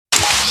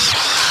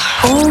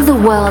All the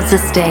world's a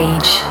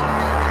stage,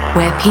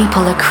 where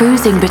people are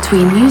cruising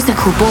between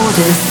musical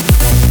borders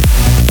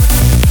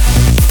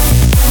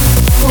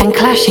and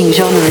clashing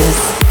genres.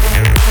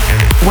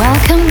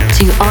 Welcome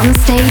to On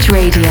Stage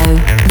Radio,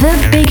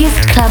 the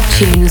biggest club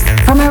tunes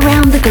from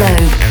around the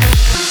globe.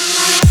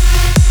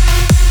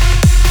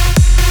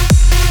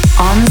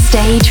 On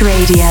Stage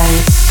Radio,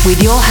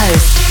 with your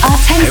host,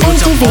 Artento Hey,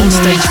 what's up, Divino. On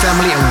Stage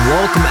family, and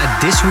welcome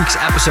at this week's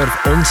episode of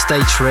On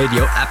Stage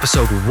Radio,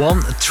 episode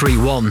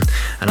 131.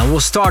 And I will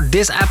start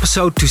this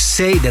episode to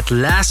say that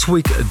last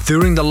week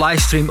during the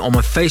live stream on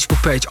my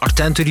Facebook page,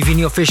 Artento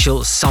Divino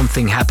Official,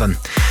 something happened.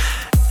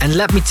 And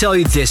let me tell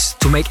you this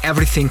to make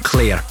everything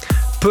clear.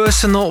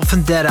 Personal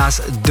vendettas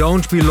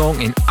don't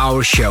belong in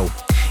our show.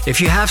 If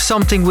you have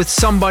something with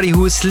somebody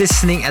who is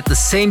listening at the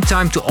same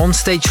time to On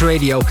Stage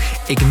Radio,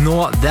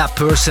 ignore that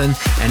person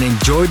and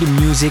enjoy the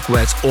music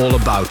where it's all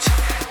about.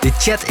 The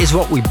chat is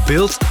what we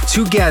built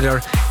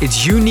together.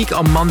 It's unique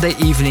on Monday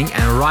evening,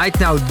 and right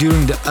now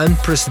during the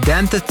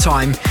unprecedented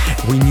time,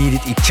 we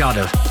needed each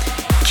other.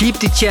 Keep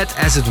the chat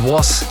as it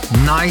was,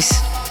 nice,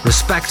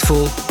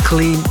 respectful,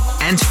 clean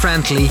and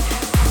friendly.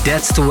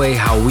 That's the way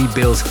how we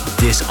built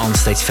this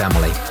onstage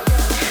family.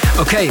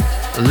 Okay,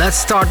 let's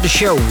start the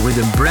show with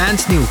a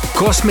brand new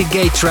Cosmic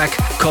Gate track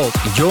called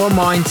Your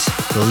Mind,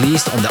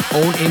 released on their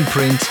own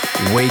imprint,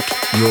 Wake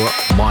Your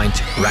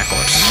Mind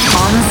Records.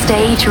 On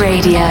Stage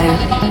Radio.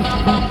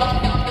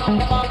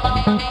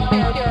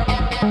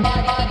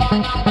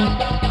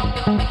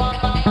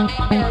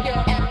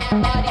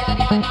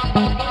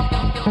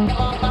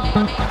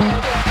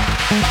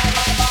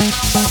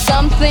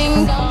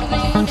 Something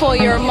for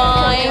your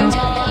mind.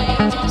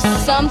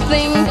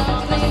 Something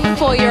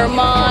for your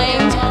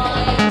mind.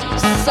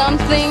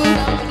 Something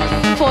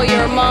for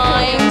your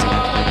mind.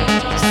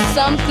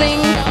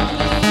 Something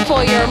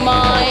for your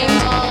mind.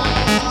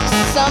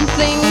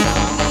 Something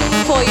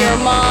for your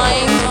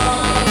mind.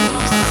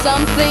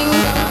 Something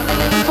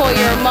for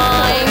your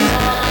mind.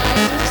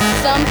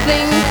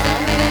 Something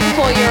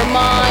for your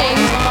mind,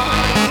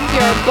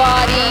 your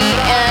body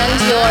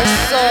and your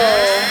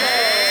soul.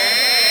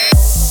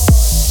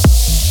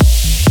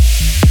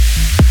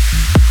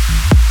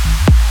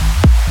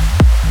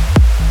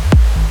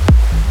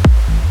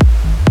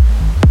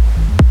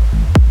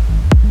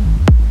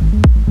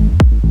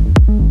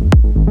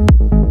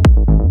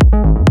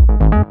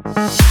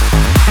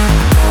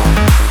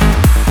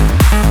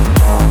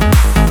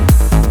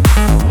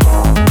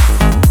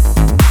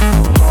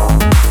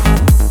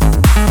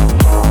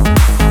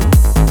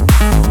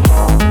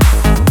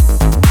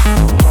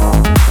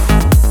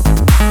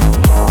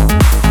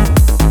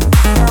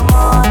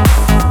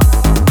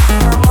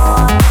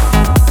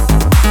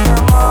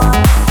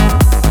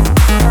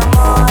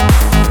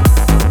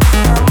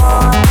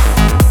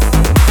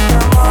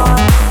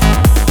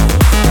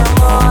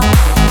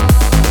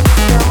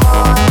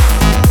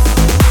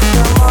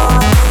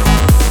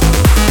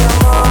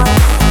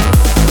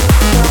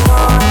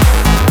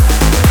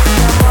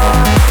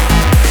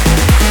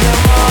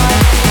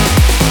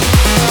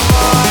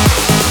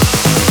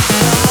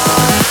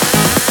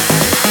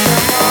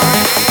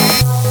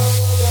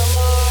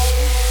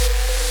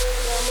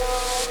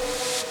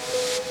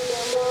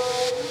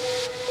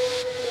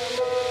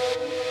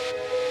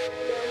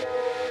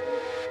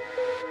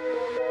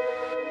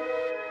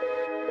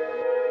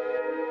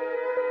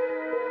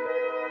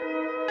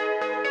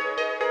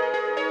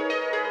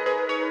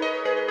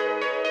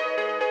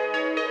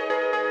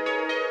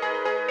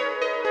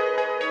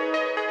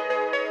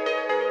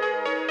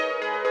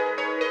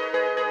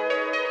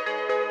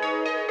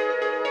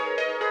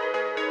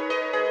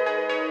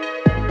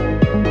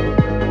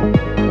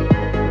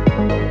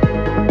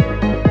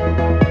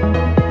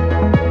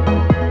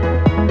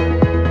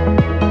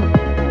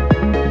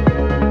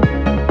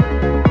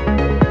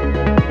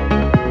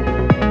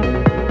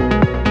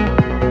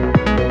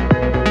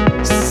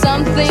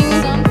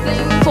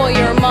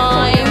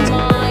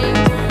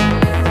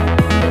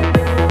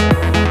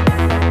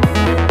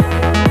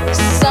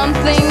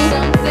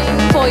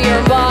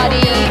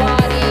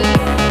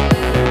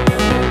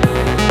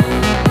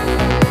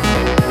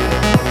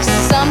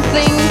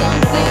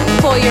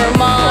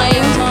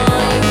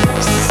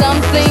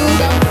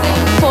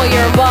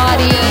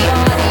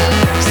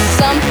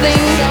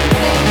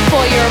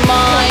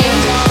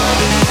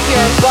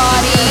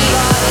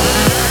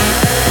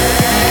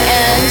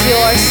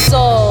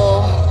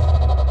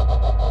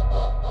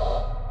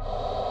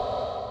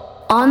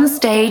 On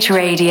Stage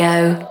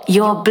Radio,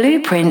 your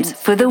blueprint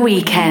for the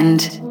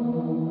weekend.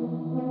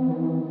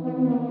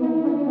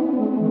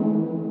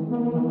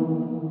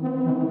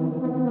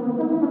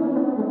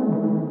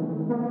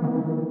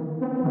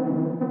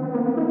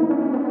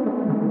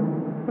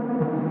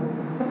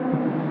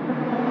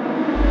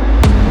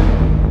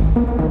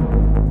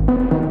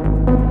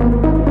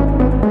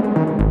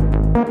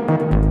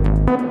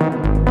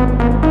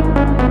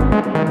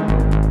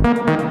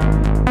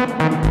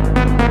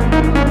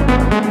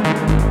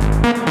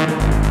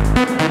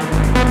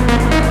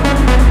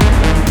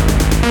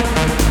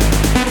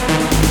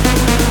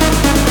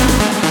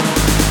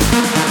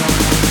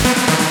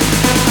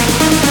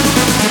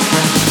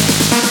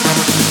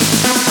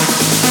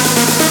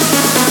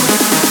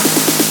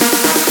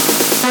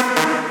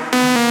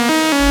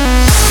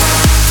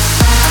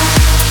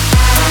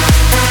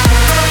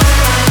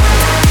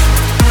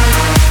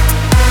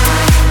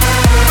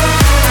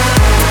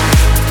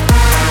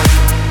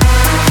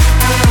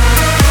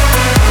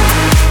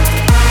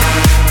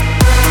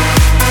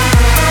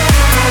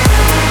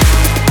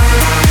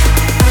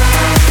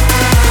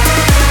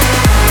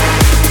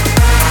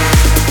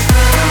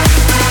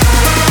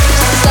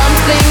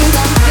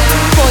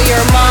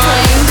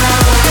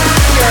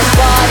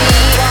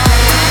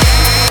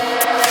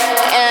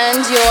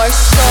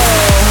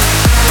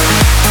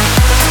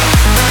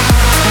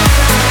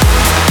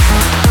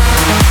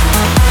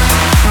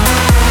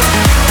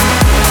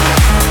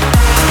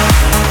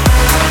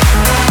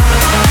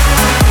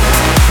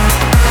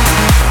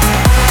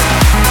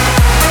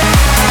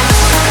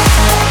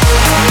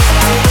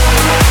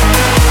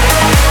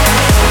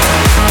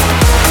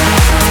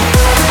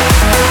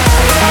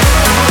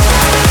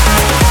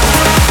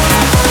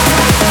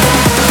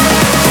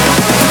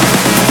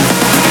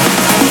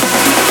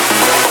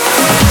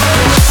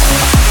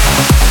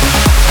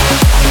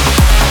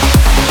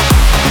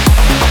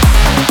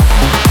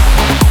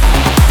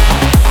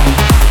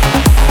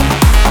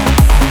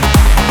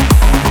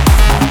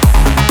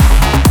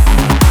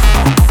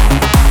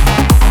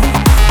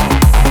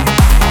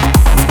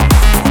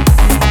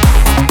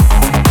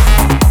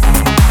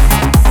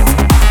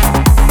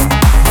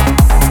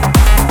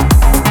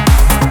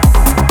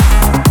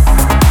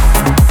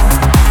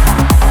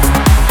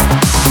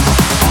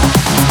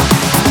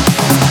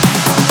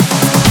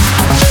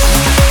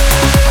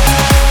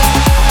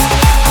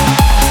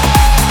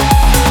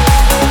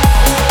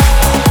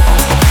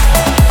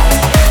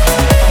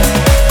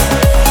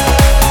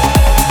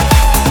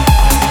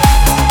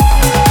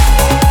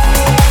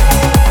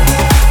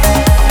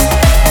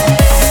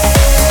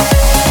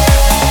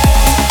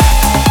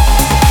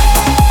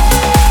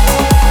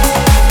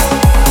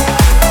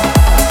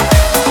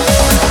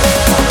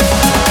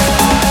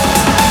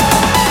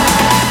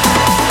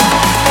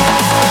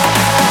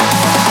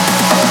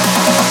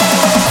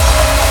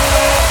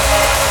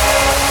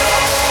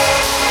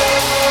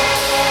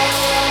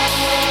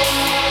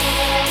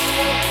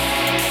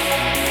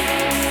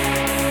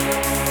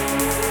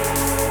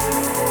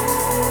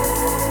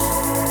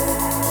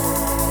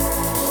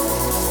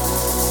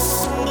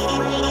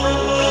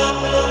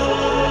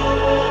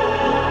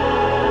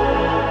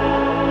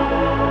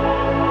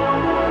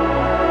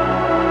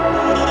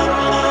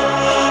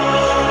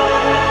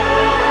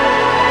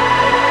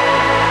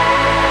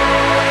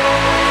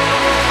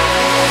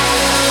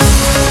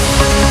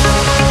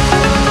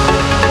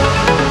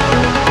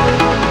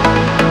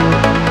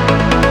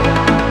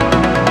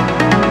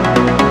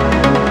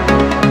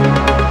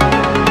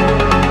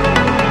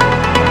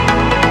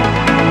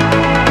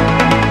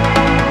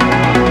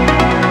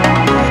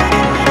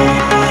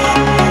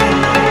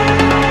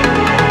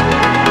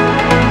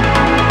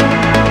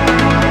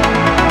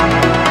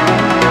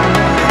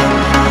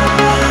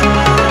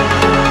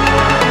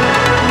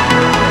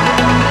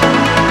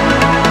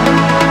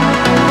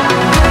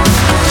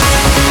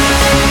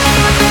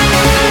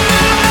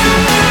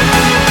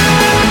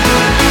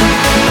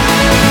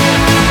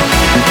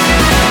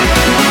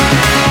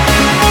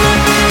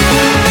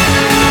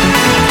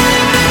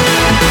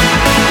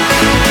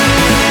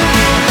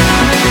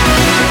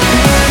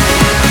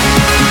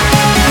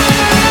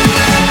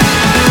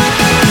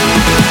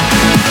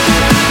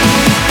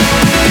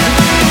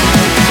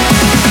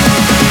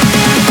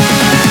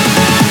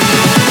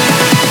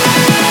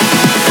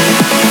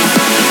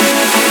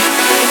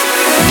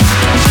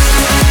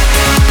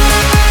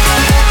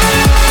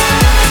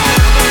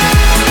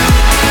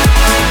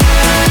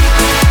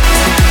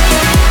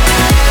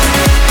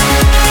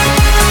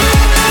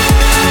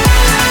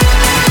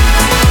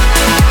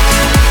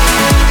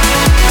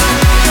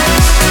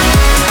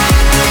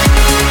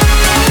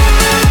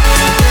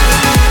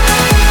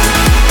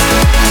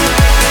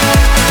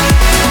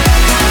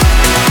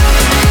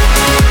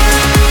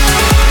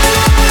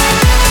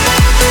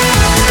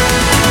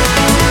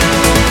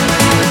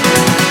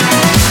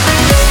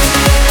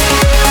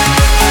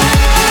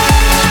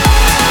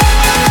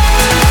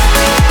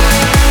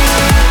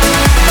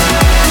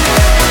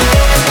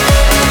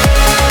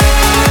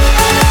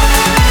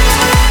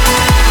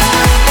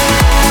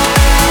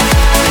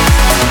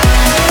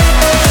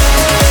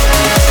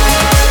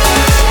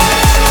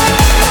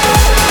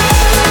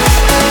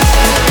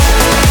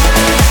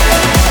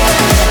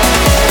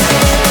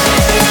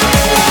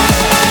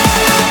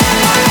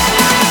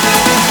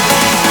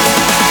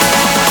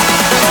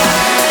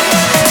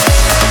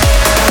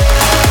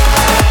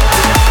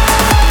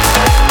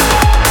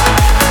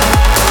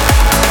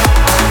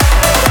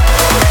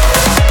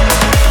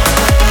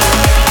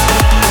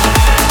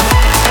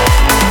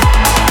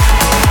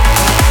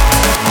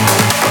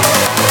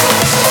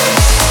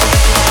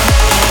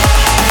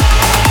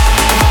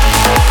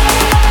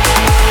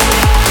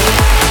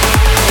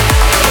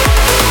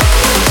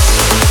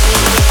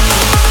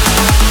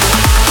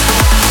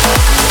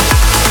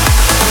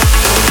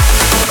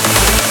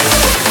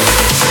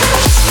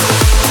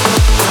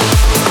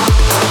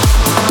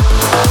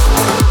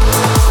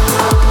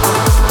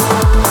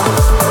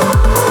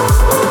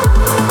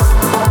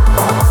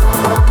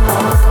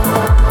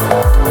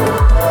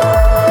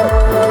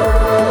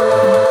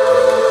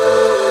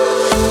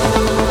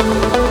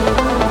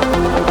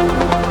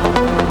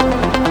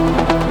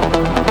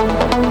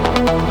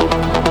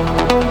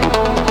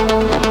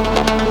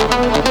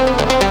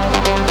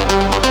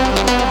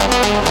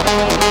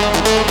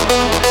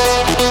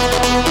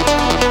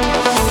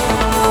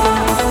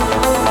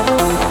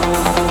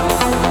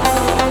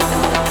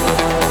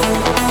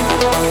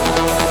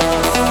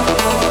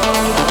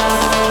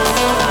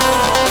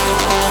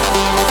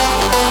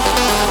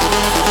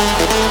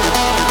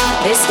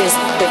 This is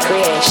The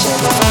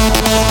Creation.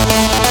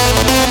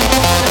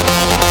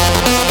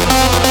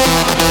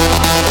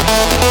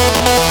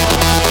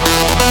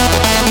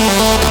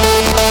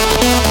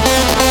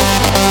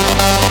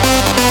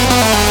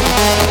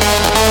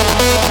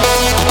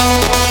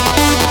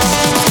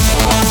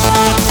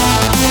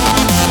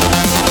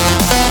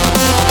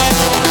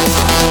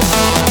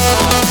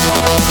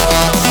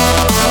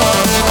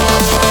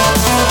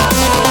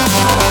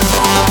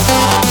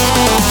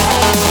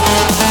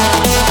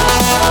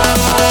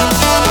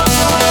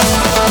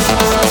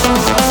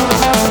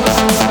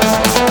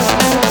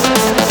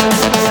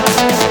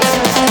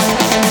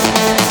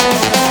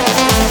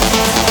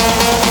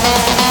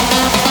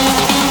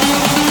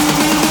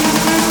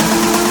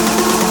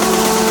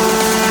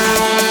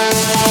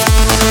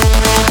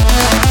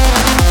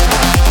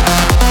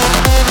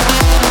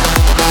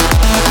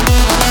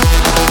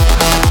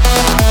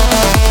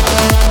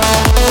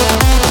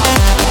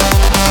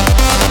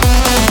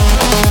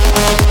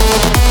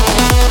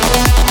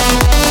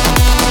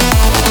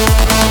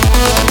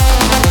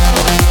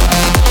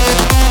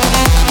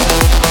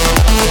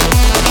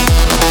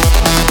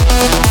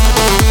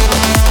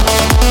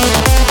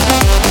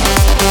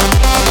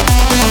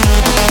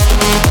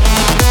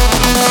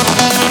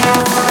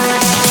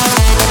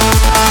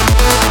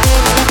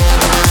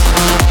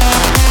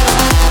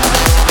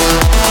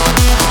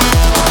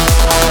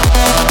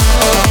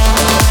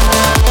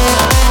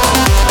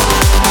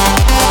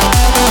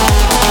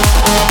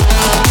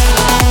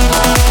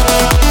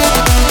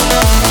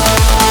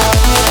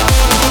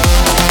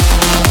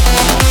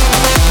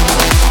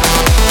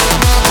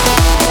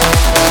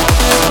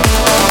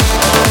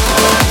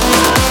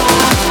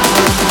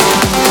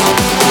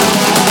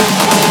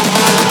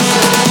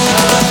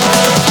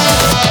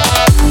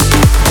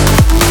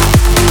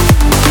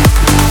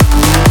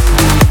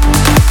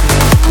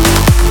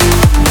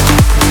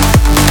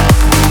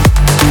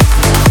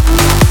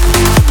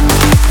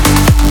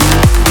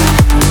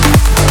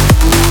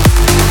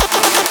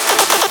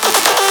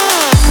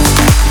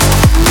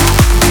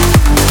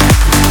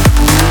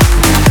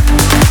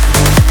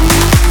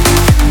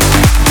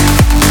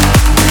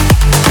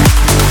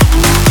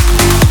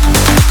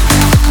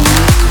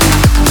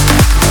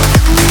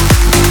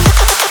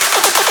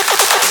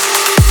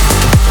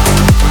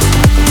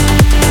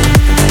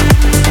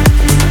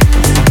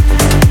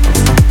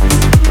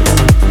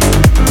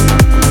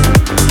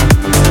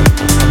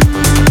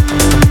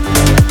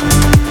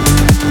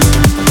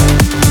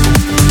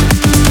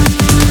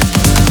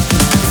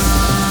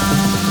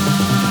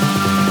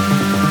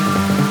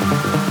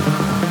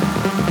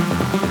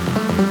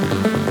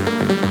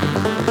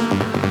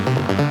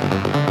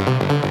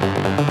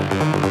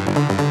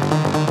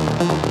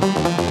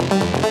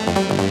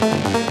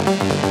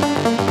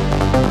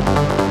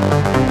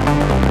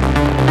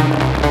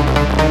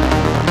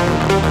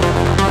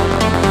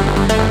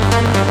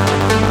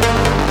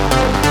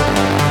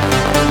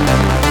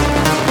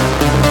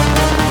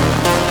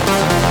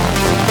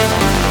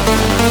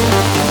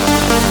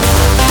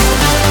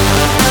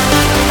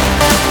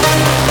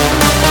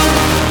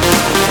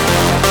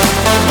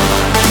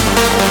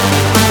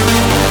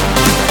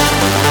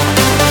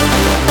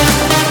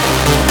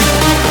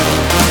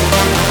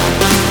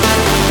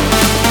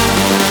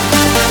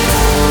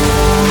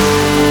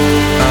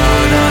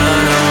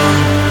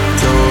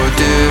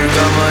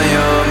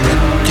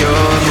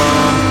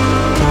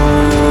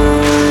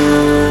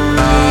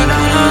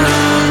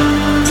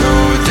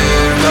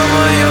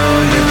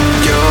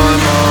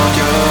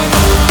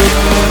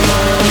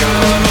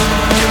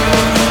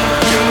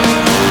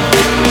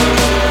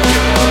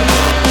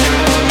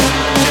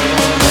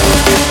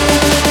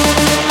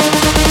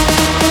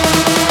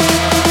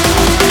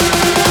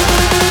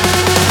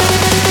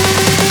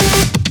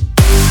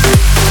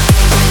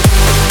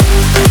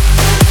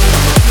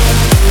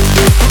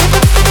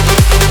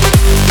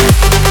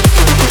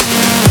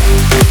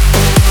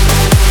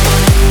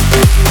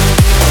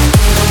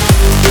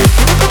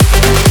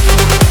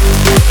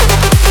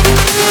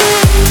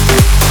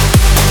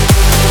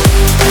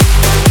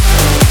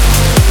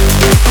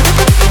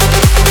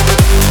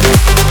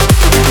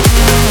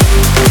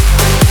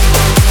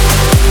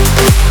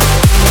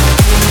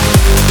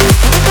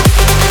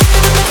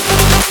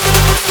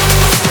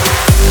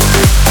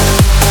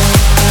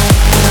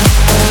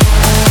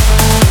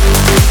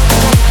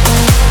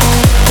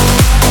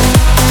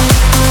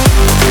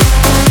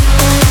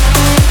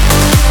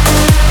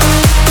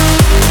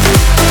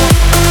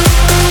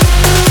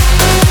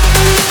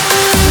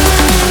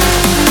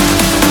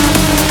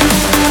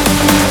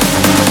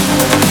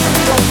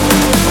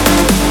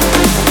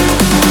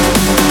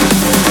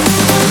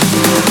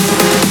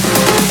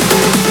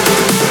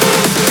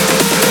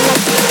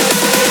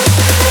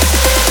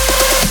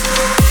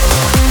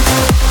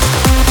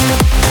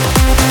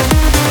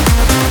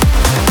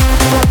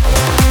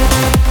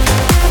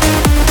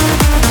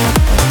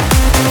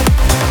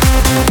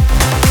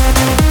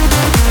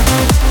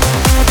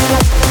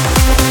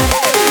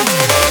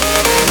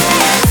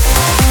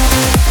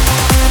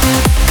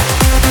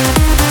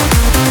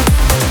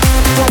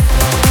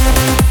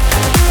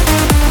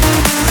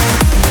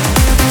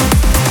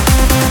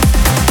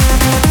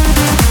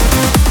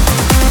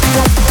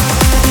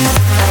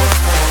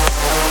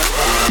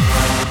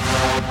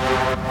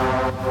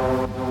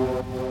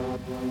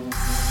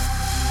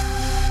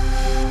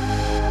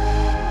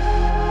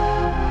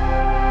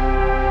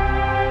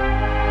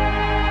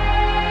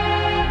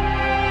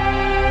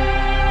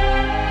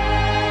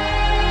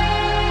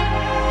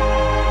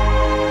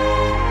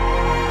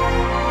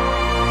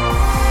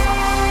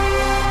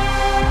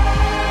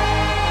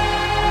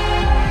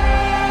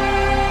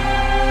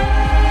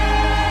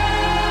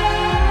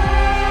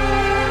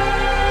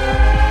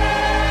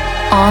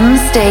 On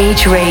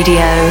Stage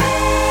Radio,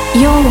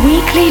 your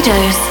weekly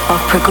dose of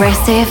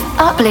progressive,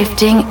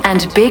 uplifting,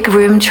 and big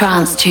room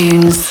trance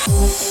tunes.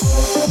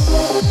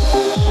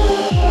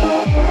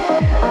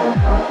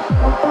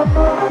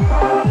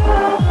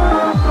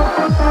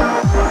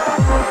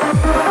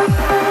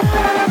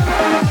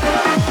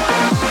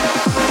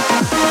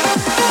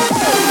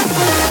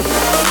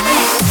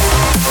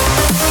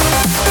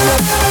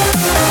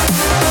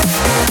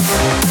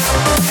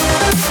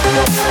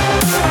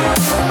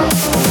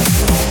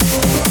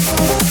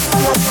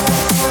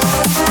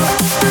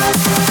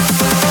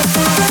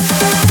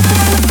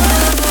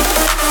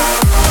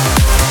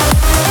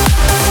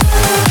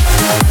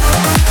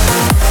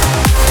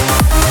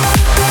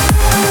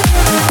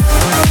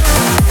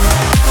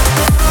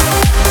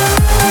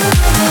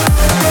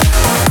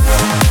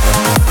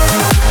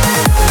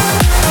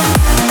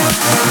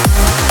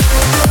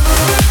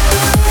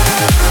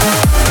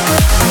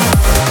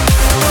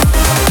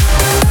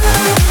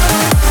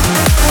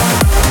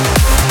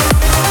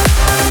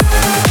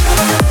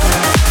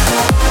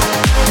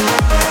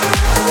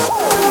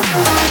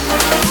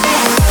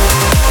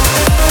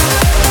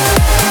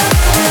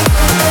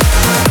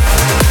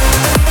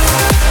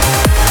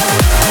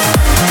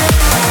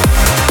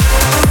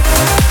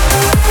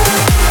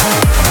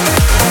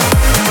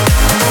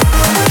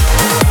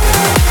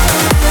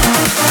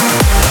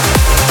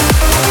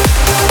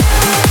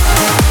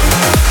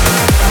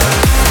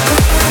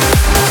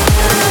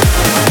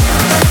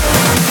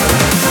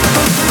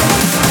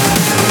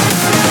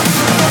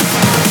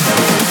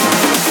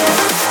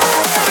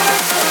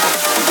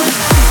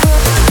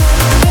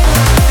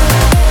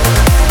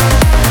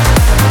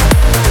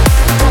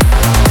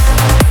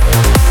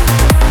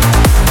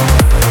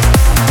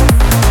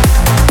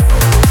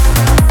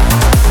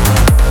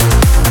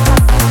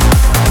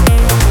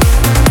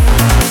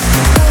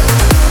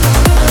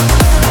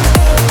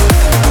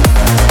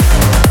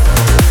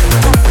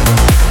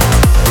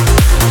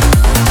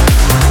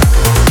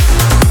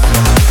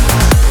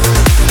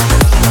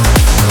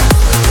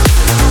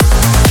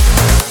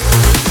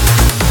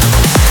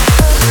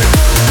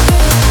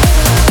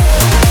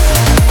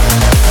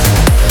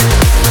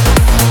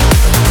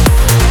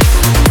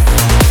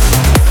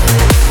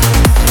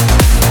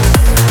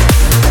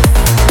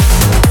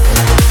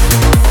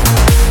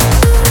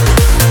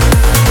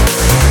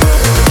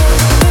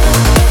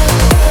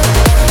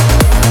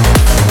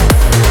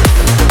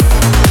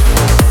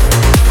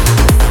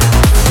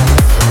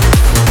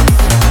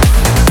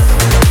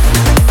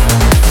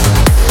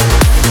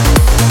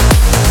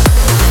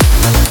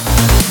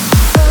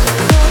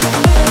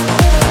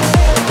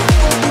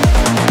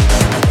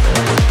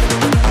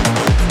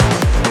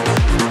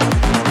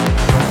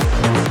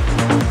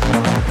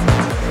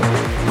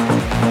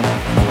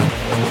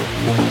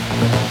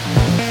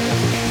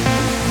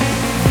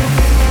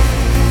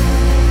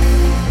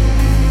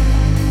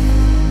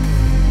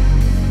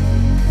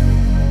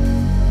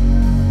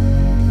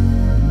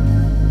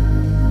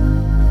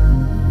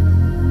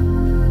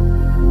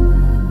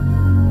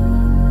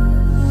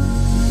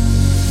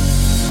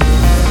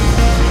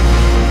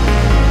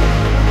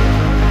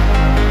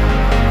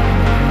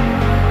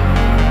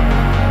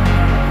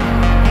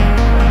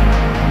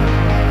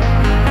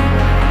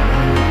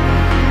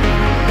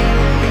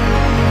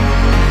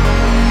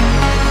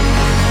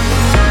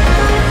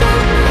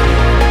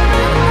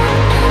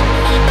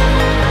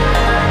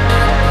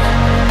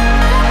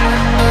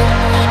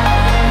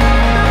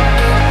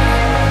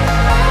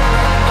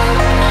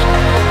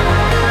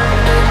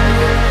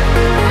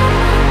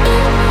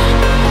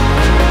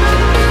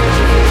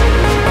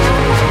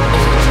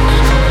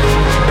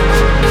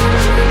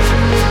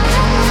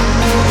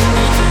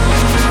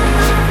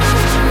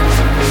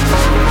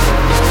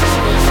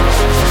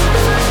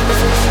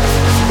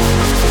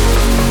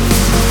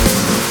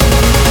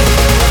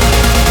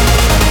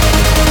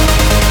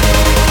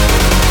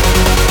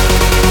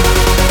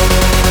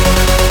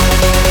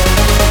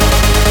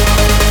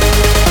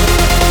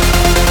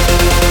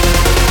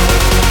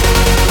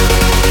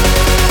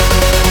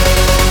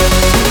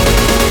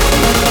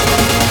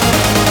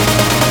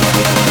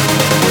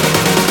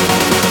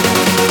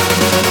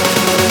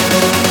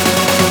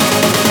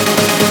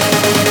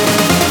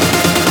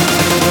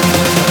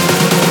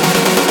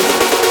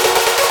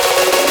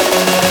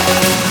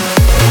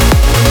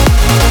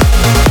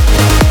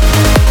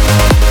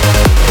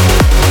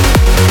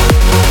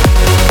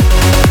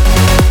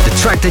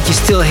 That you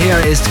still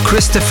hear is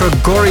Christopher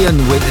Gorian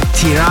with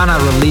Tirana,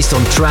 released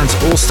on Trance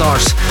All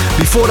Stars.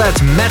 Before that,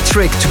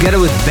 Metric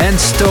together with Ben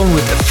Stone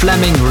with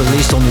Fleming,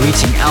 released on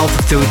Reaching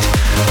Altitude.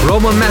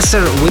 Roman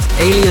Messer with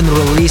Alien,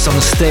 released on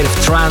A State of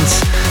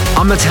Trance.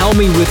 Ahmed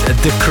Helmi with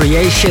The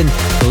Creation,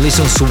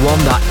 released on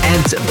Suwanda.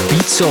 And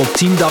Beatsol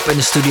teamed up in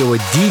the studio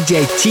with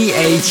DJ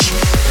TH.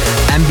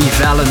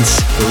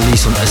 Ambivalence,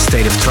 released on A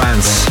State of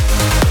Trance.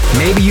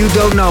 Maybe you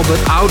don't know, but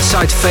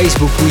outside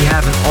Facebook we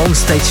have an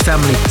Onstage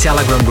Family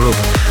Telegram group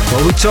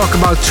where we talk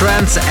about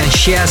trends and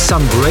share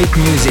some great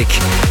music.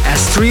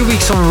 As 3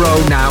 weeks on a row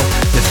now,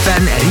 the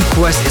fan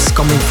request is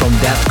coming from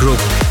that group,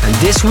 and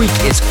this week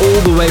it's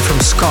all the way from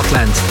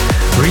Scotland.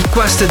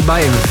 Requested by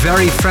a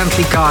very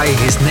friendly guy,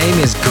 his name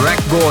is Greg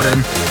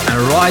Gordon, and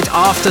right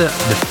after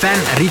the fan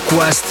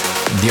request,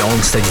 the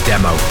Onstage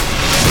demo.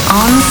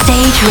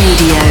 Onstage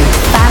Radio,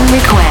 fan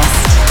request.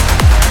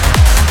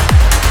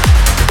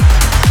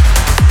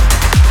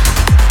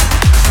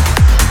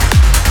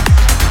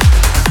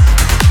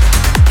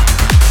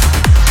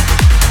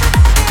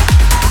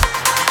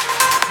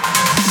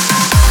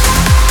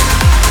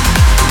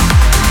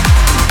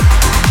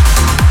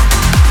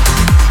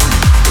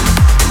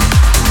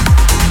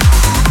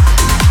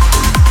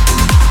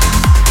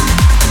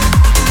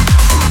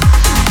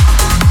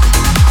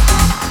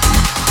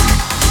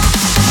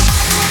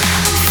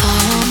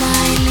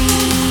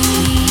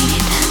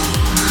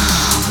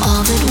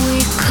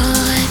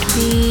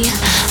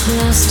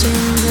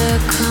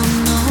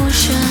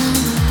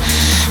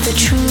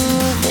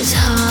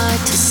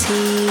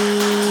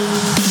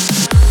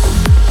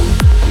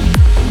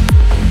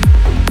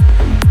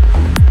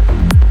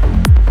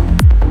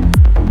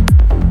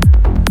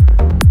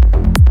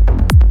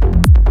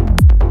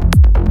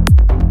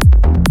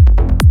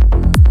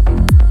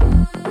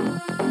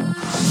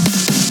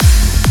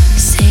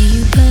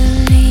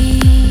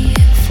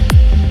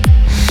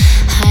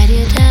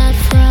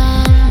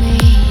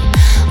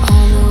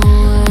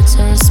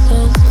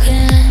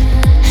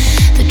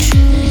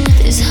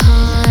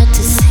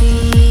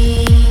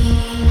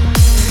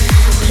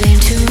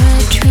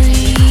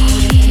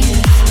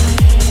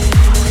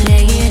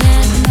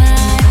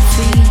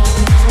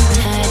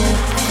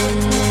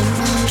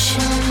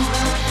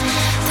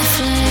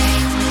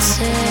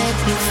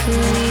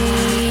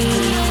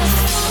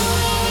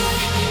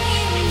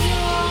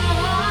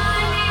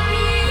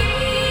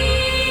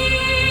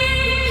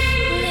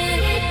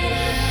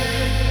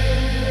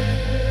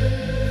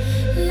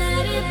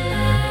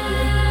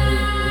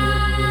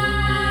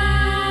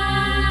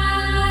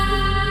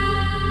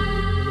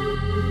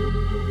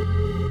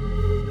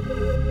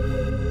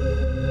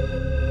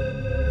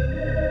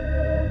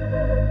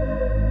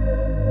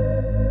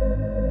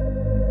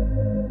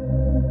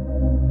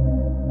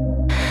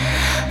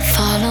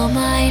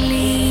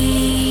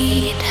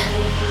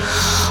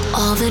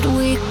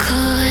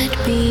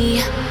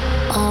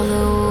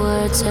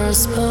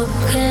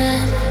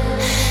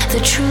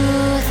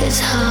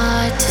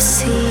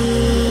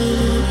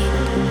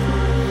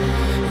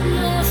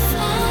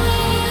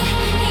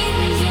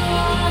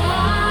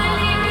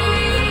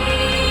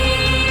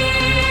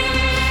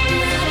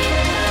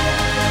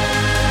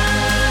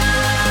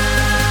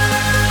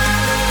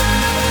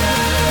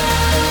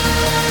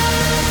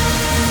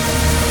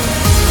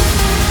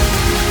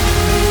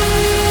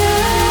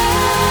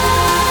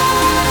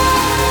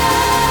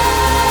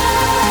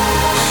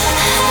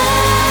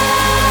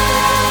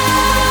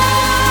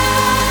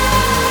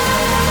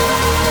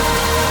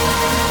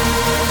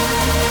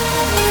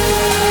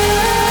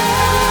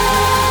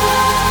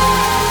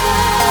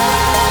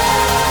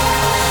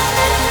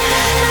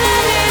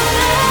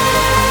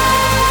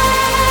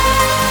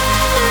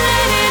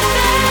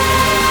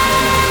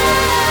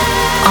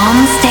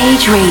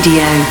 Onstage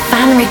Radio,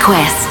 fan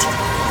request.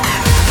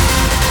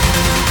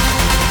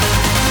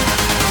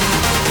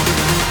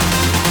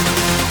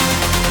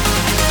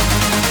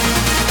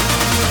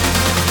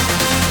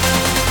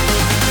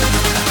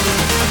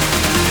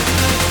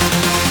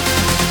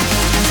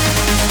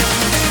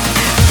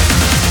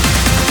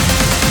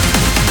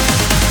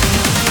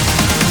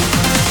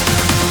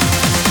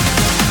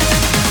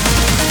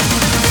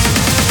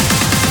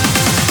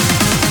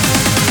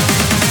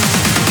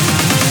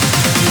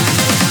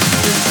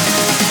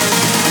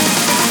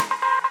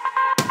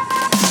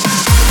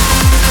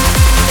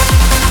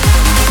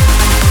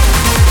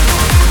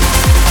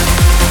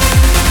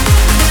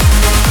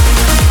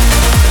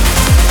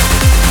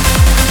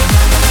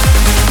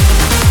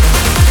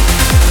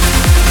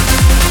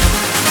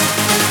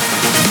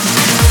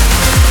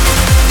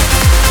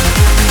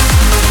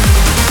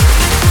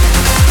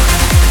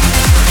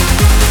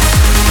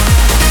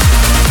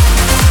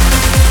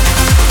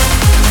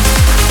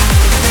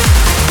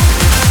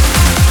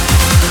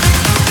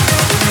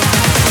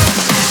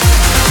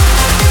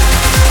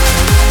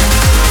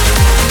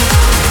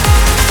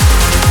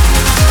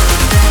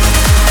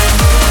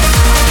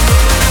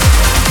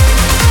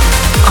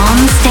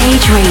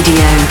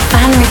 Radio,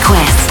 fan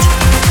request.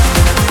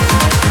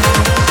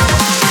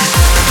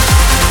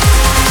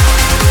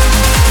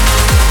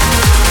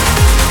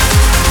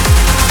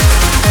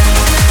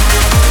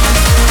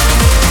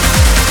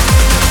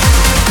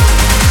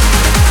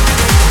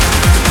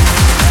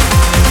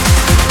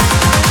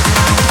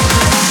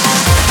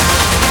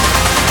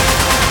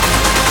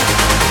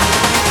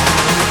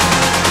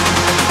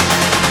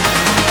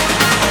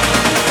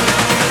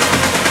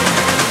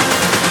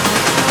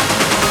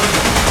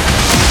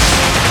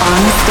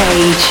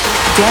 Stage,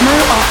 demo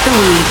of the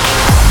week.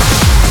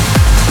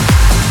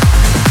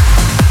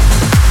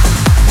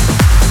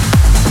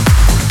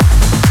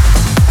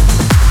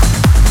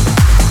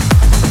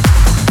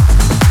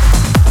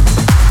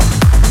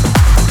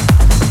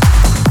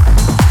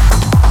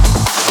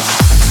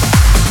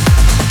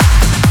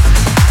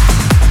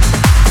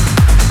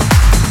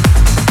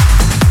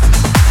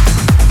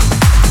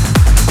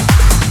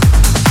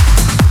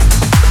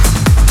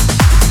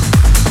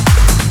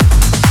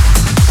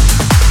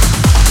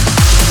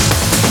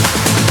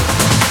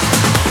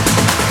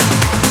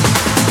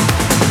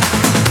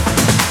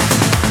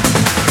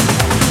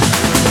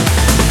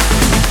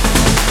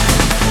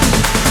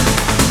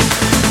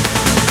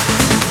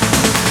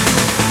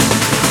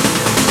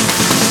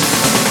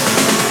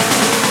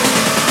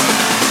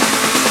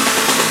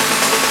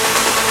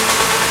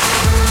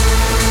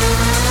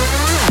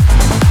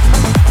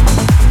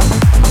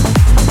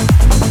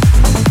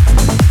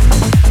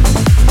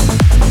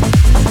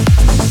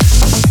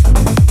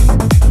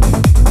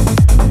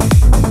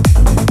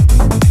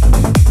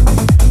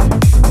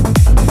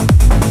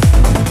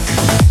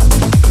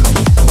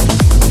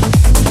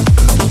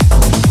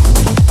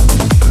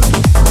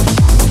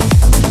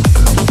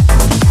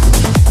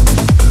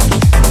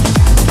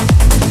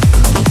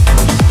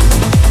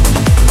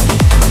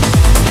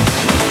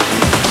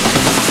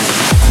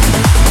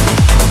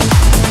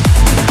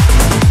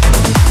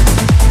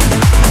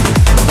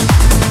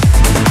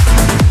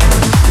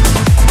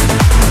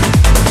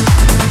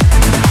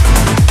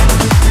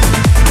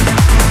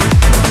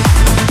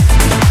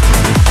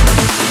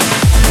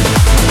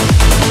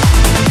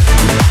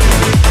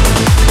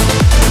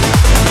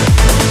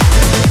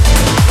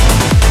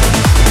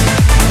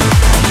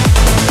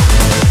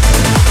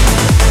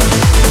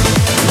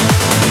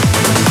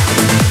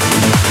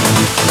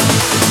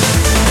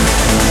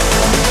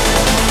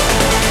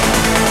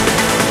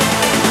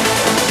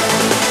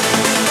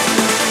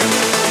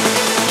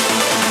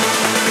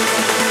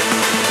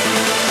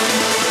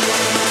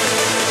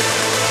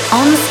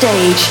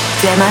 Stage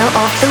Demo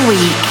of the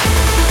Week.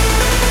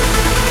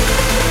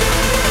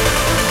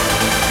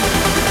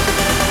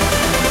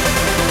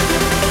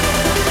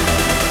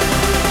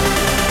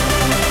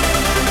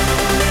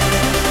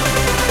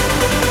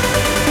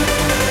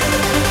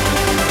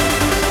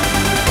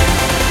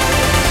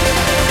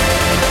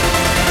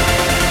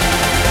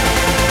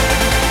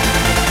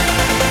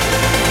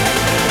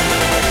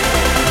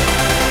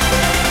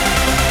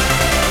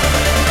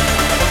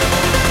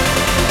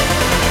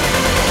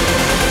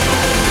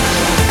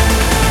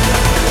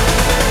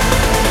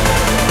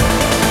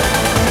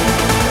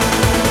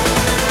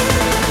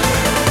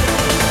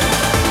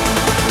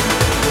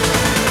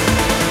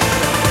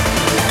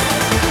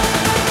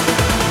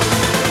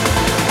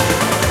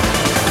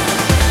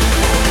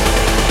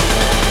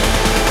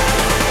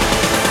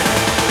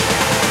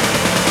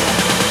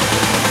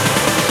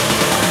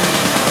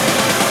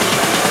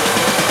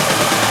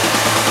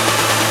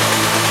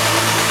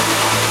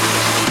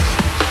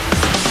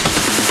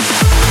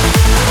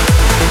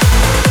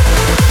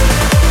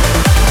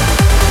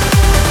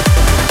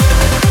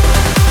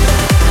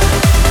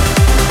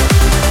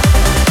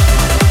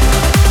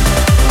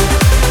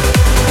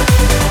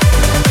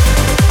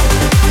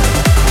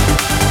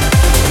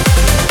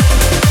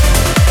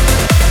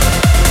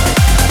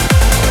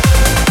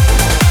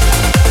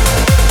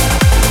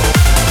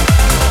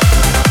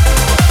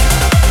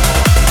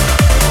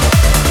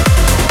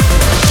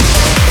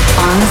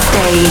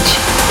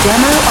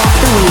 Demo of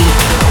the Week.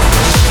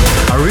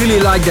 I really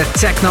like that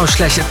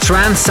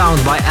techno/trance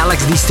sound by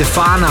Alex Di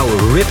Stefano.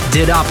 Ripped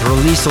It Up,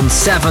 released on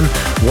 7,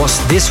 was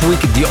this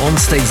week the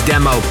onstage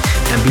demo.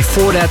 And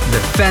before that, the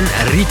fan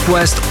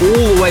request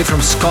all the way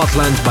from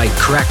Scotland by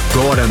Craig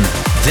Gordon.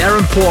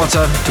 Darren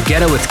Porter,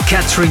 together with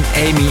Catherine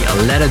Amy,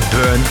 Let It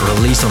Burn,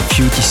 released on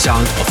Futy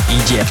Sound of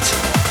Egypt.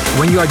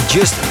 When you are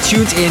just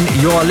tuned in,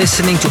 you are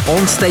listening to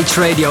Onstage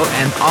Radio,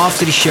 and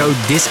after the show,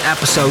 this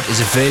episode is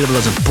available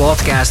as a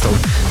podcast on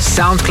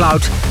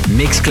SoundCloud,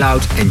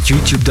 Mixcloud and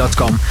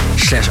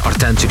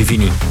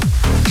youtube.com/ArtentoDivini.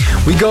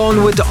 We go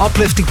on with the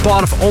uplifting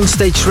part of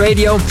Onstage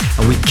Radio,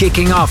 and we're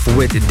kicking off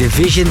with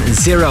Division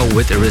Zero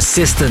with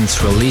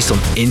Resistance, released on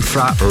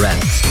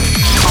Infrared.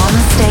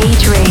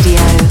 Onstage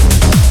Radio.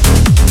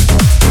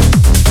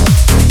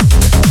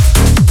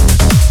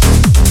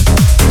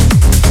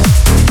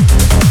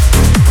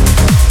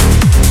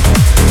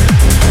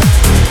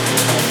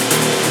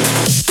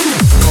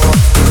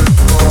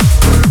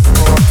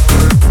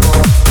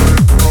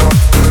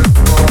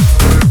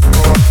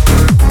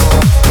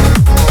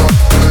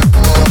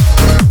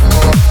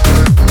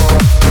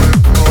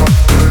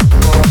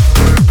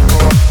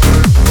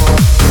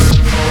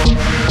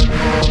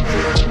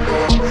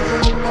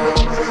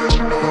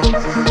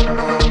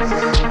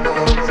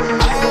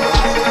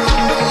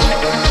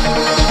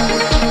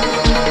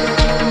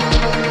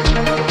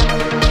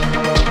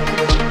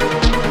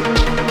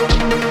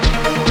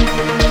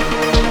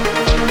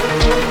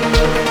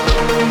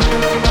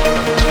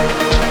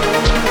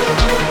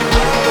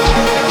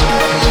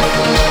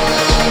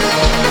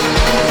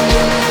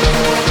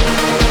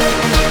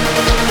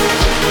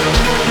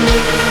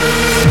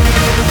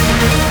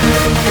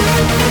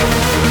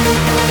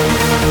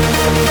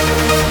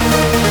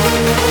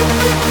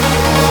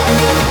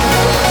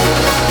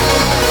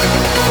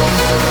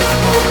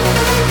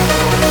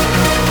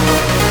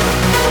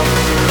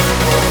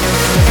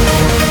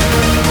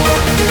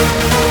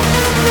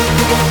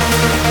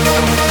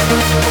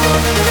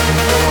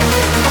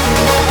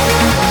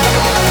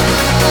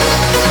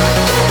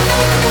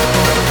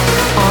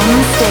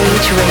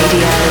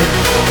 Radio,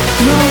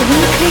 your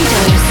weekly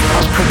dose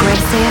of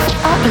progressive,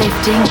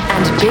 uplifting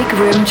and big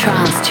room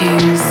trance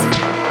tunes.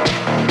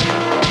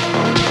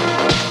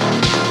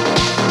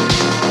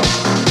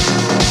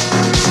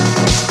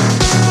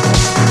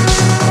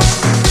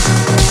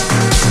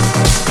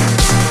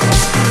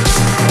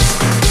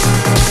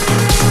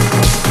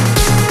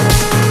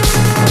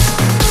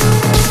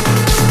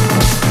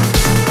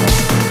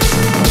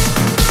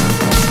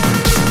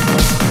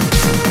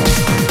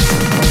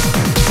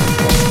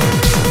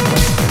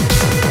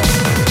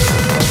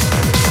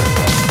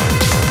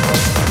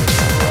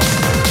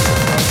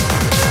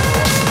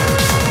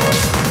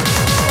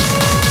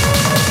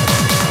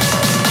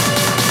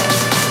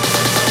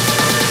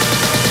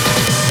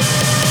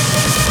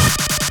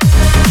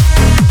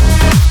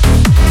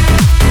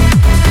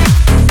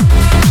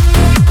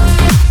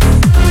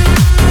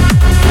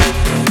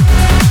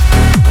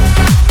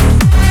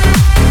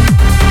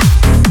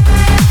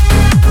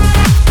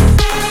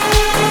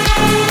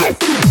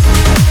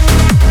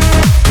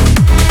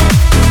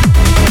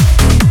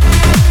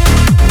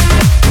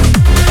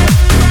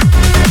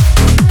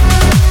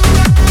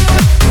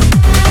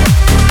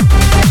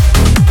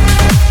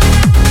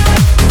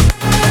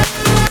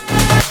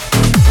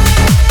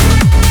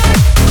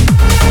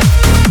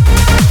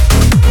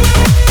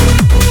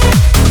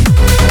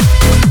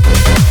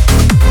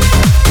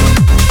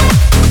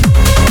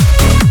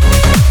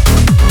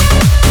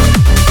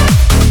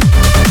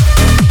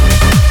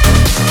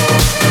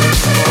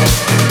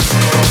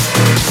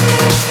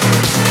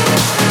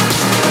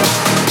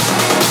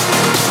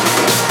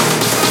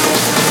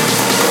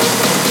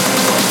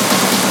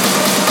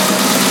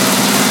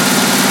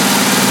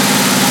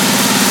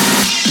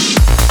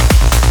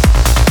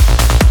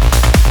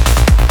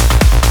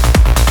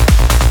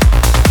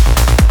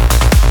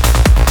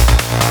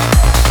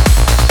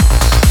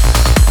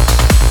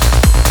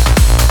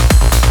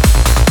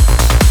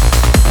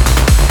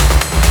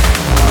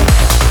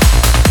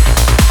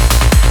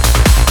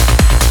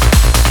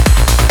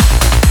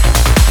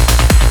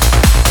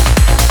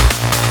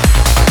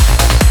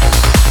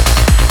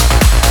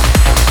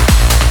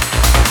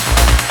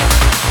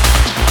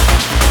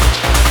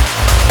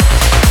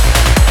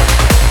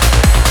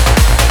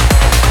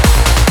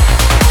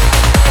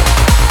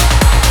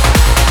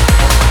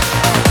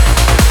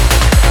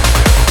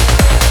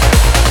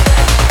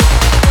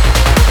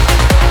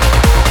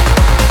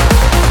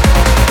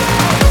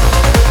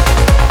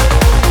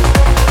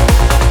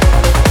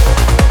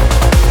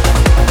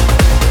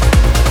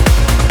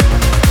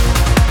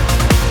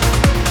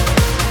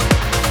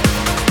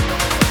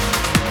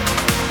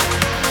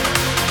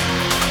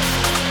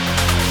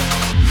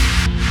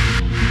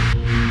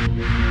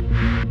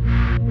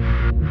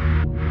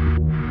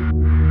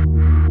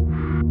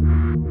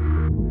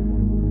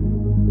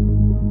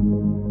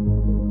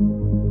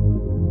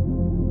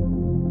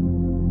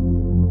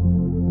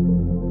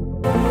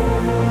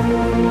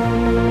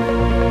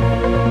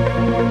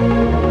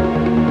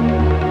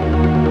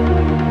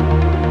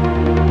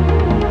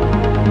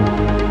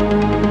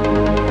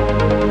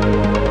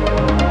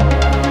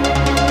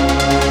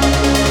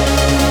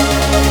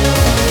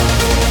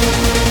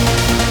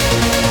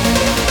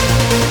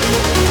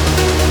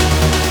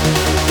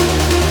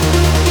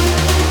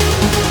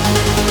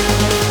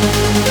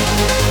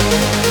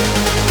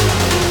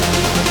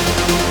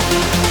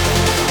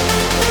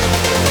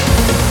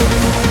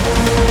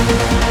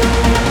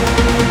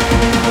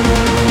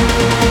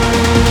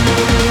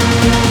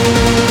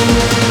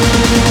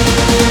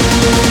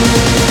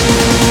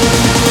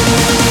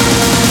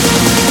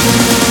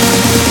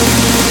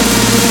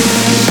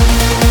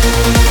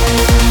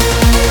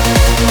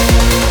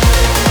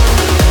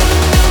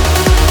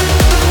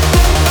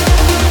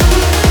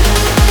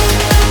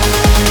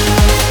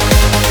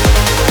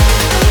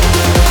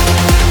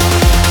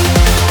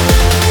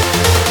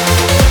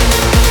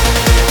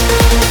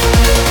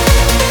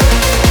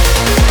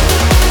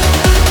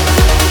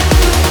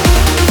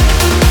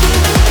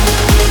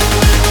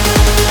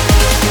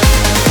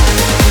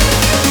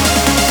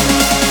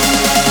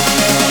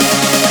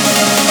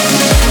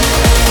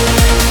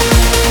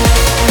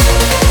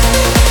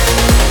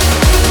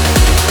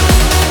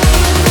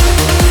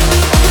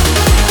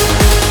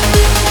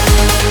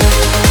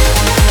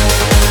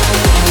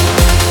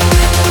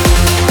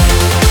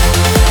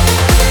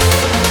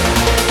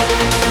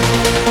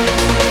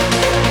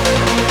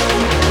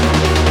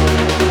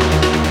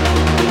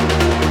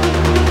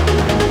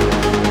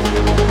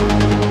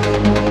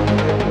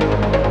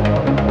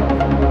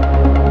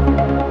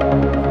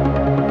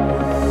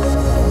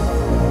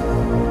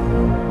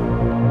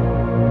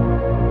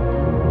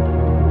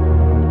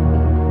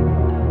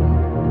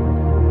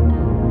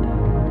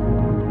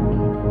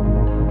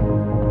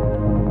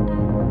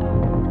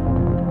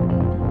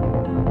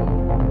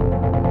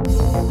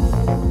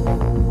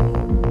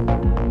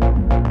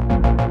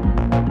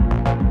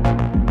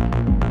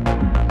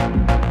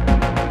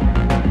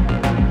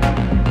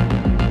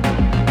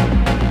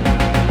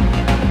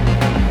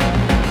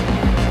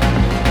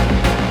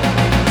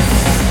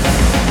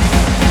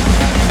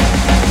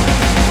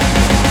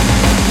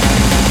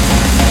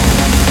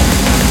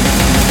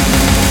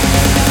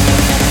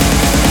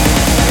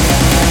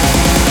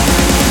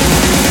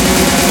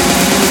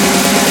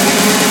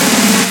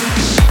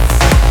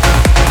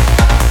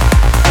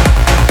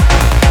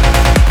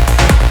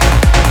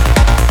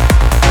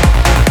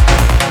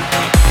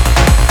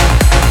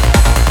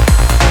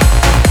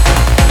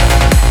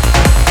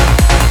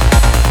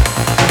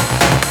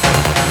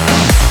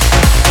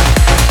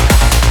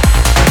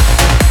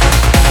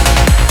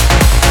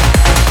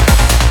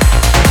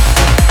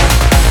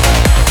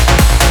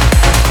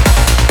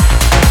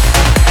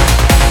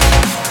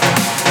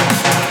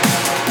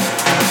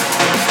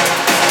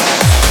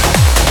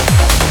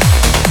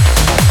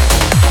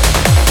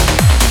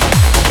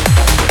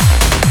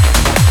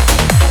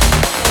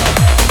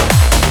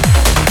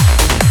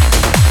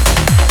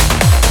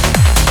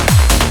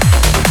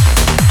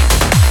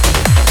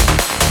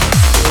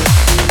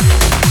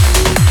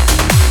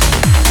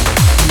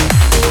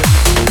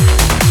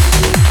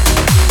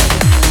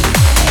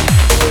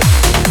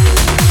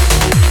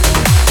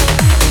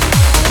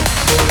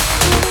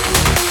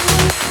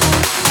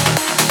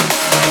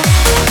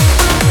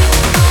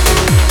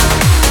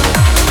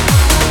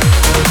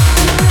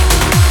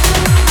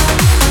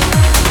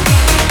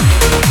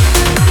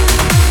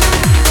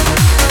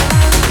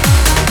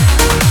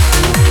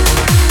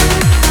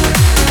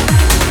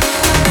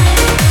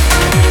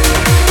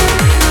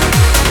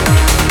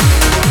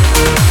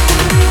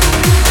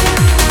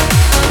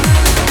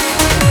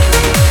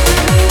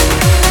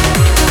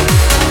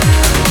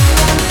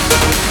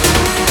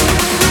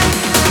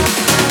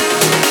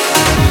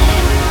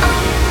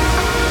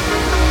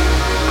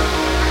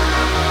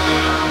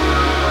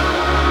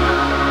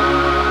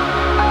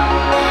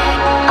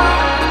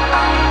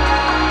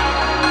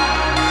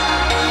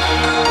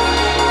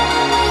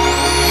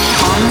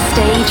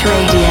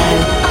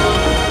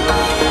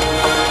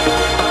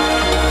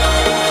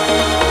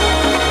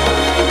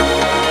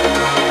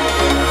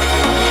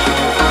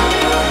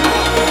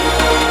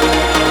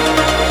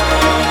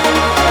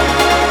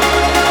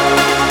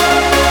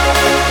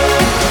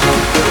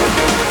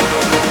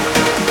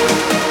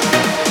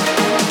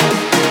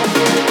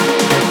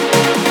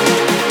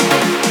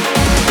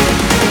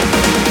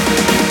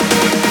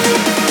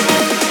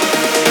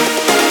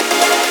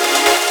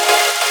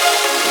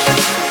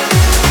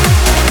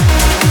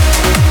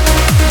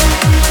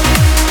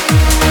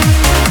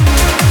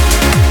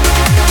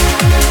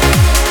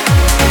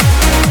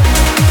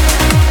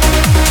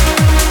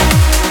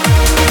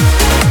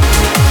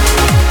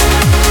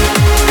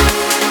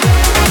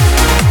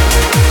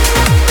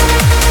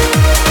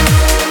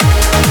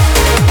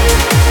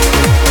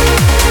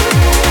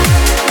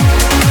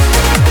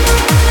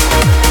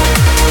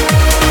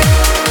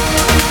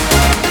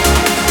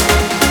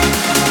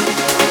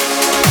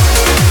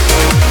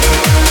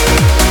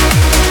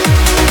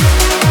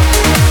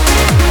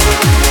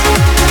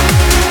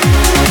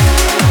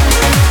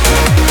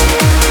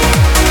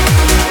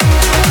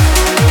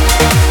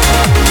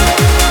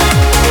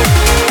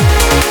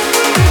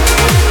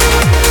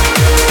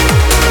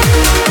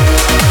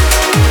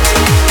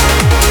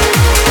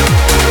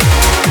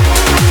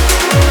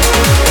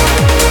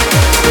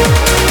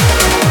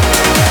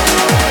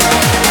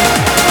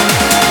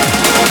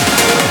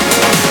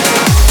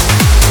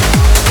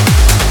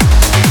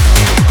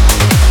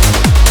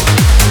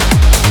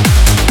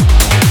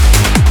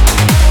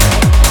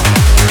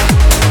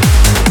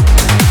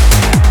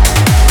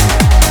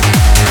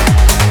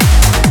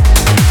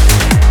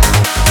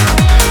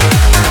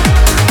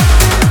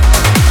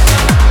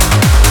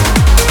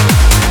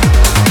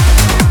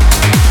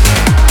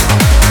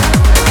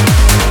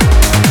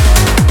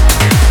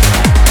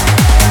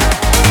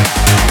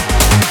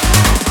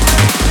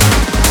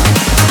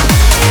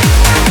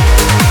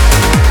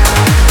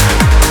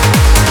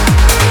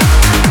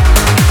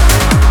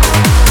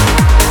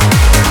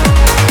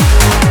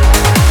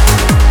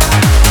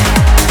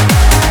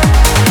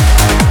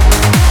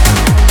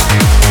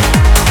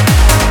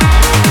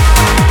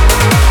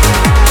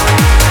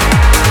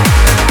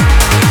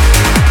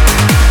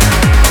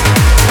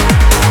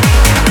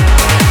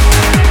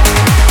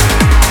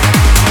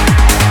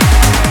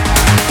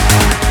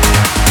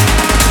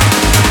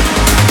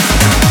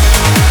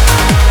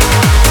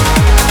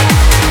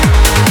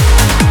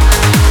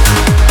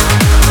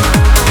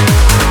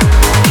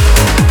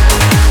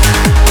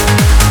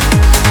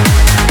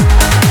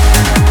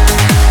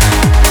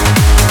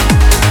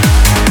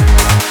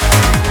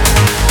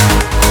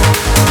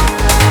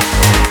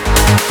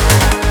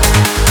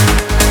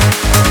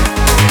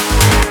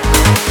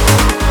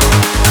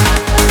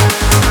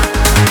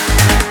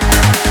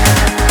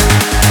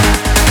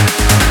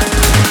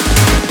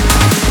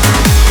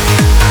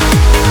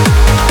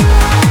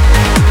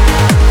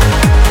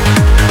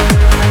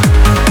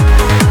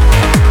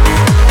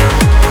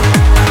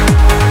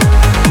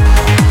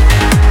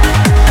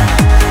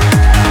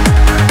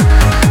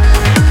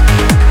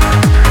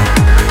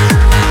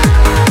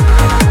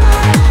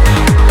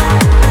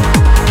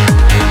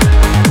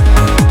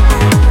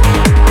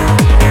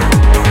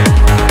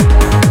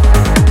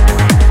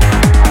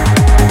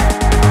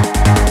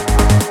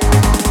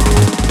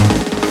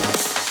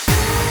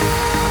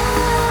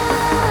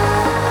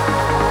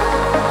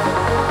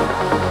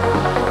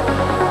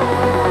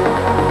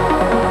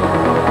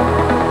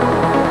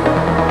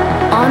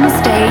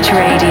 Stage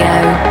Radio,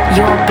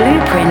 your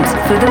blueprint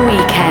for the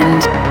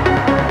weekend.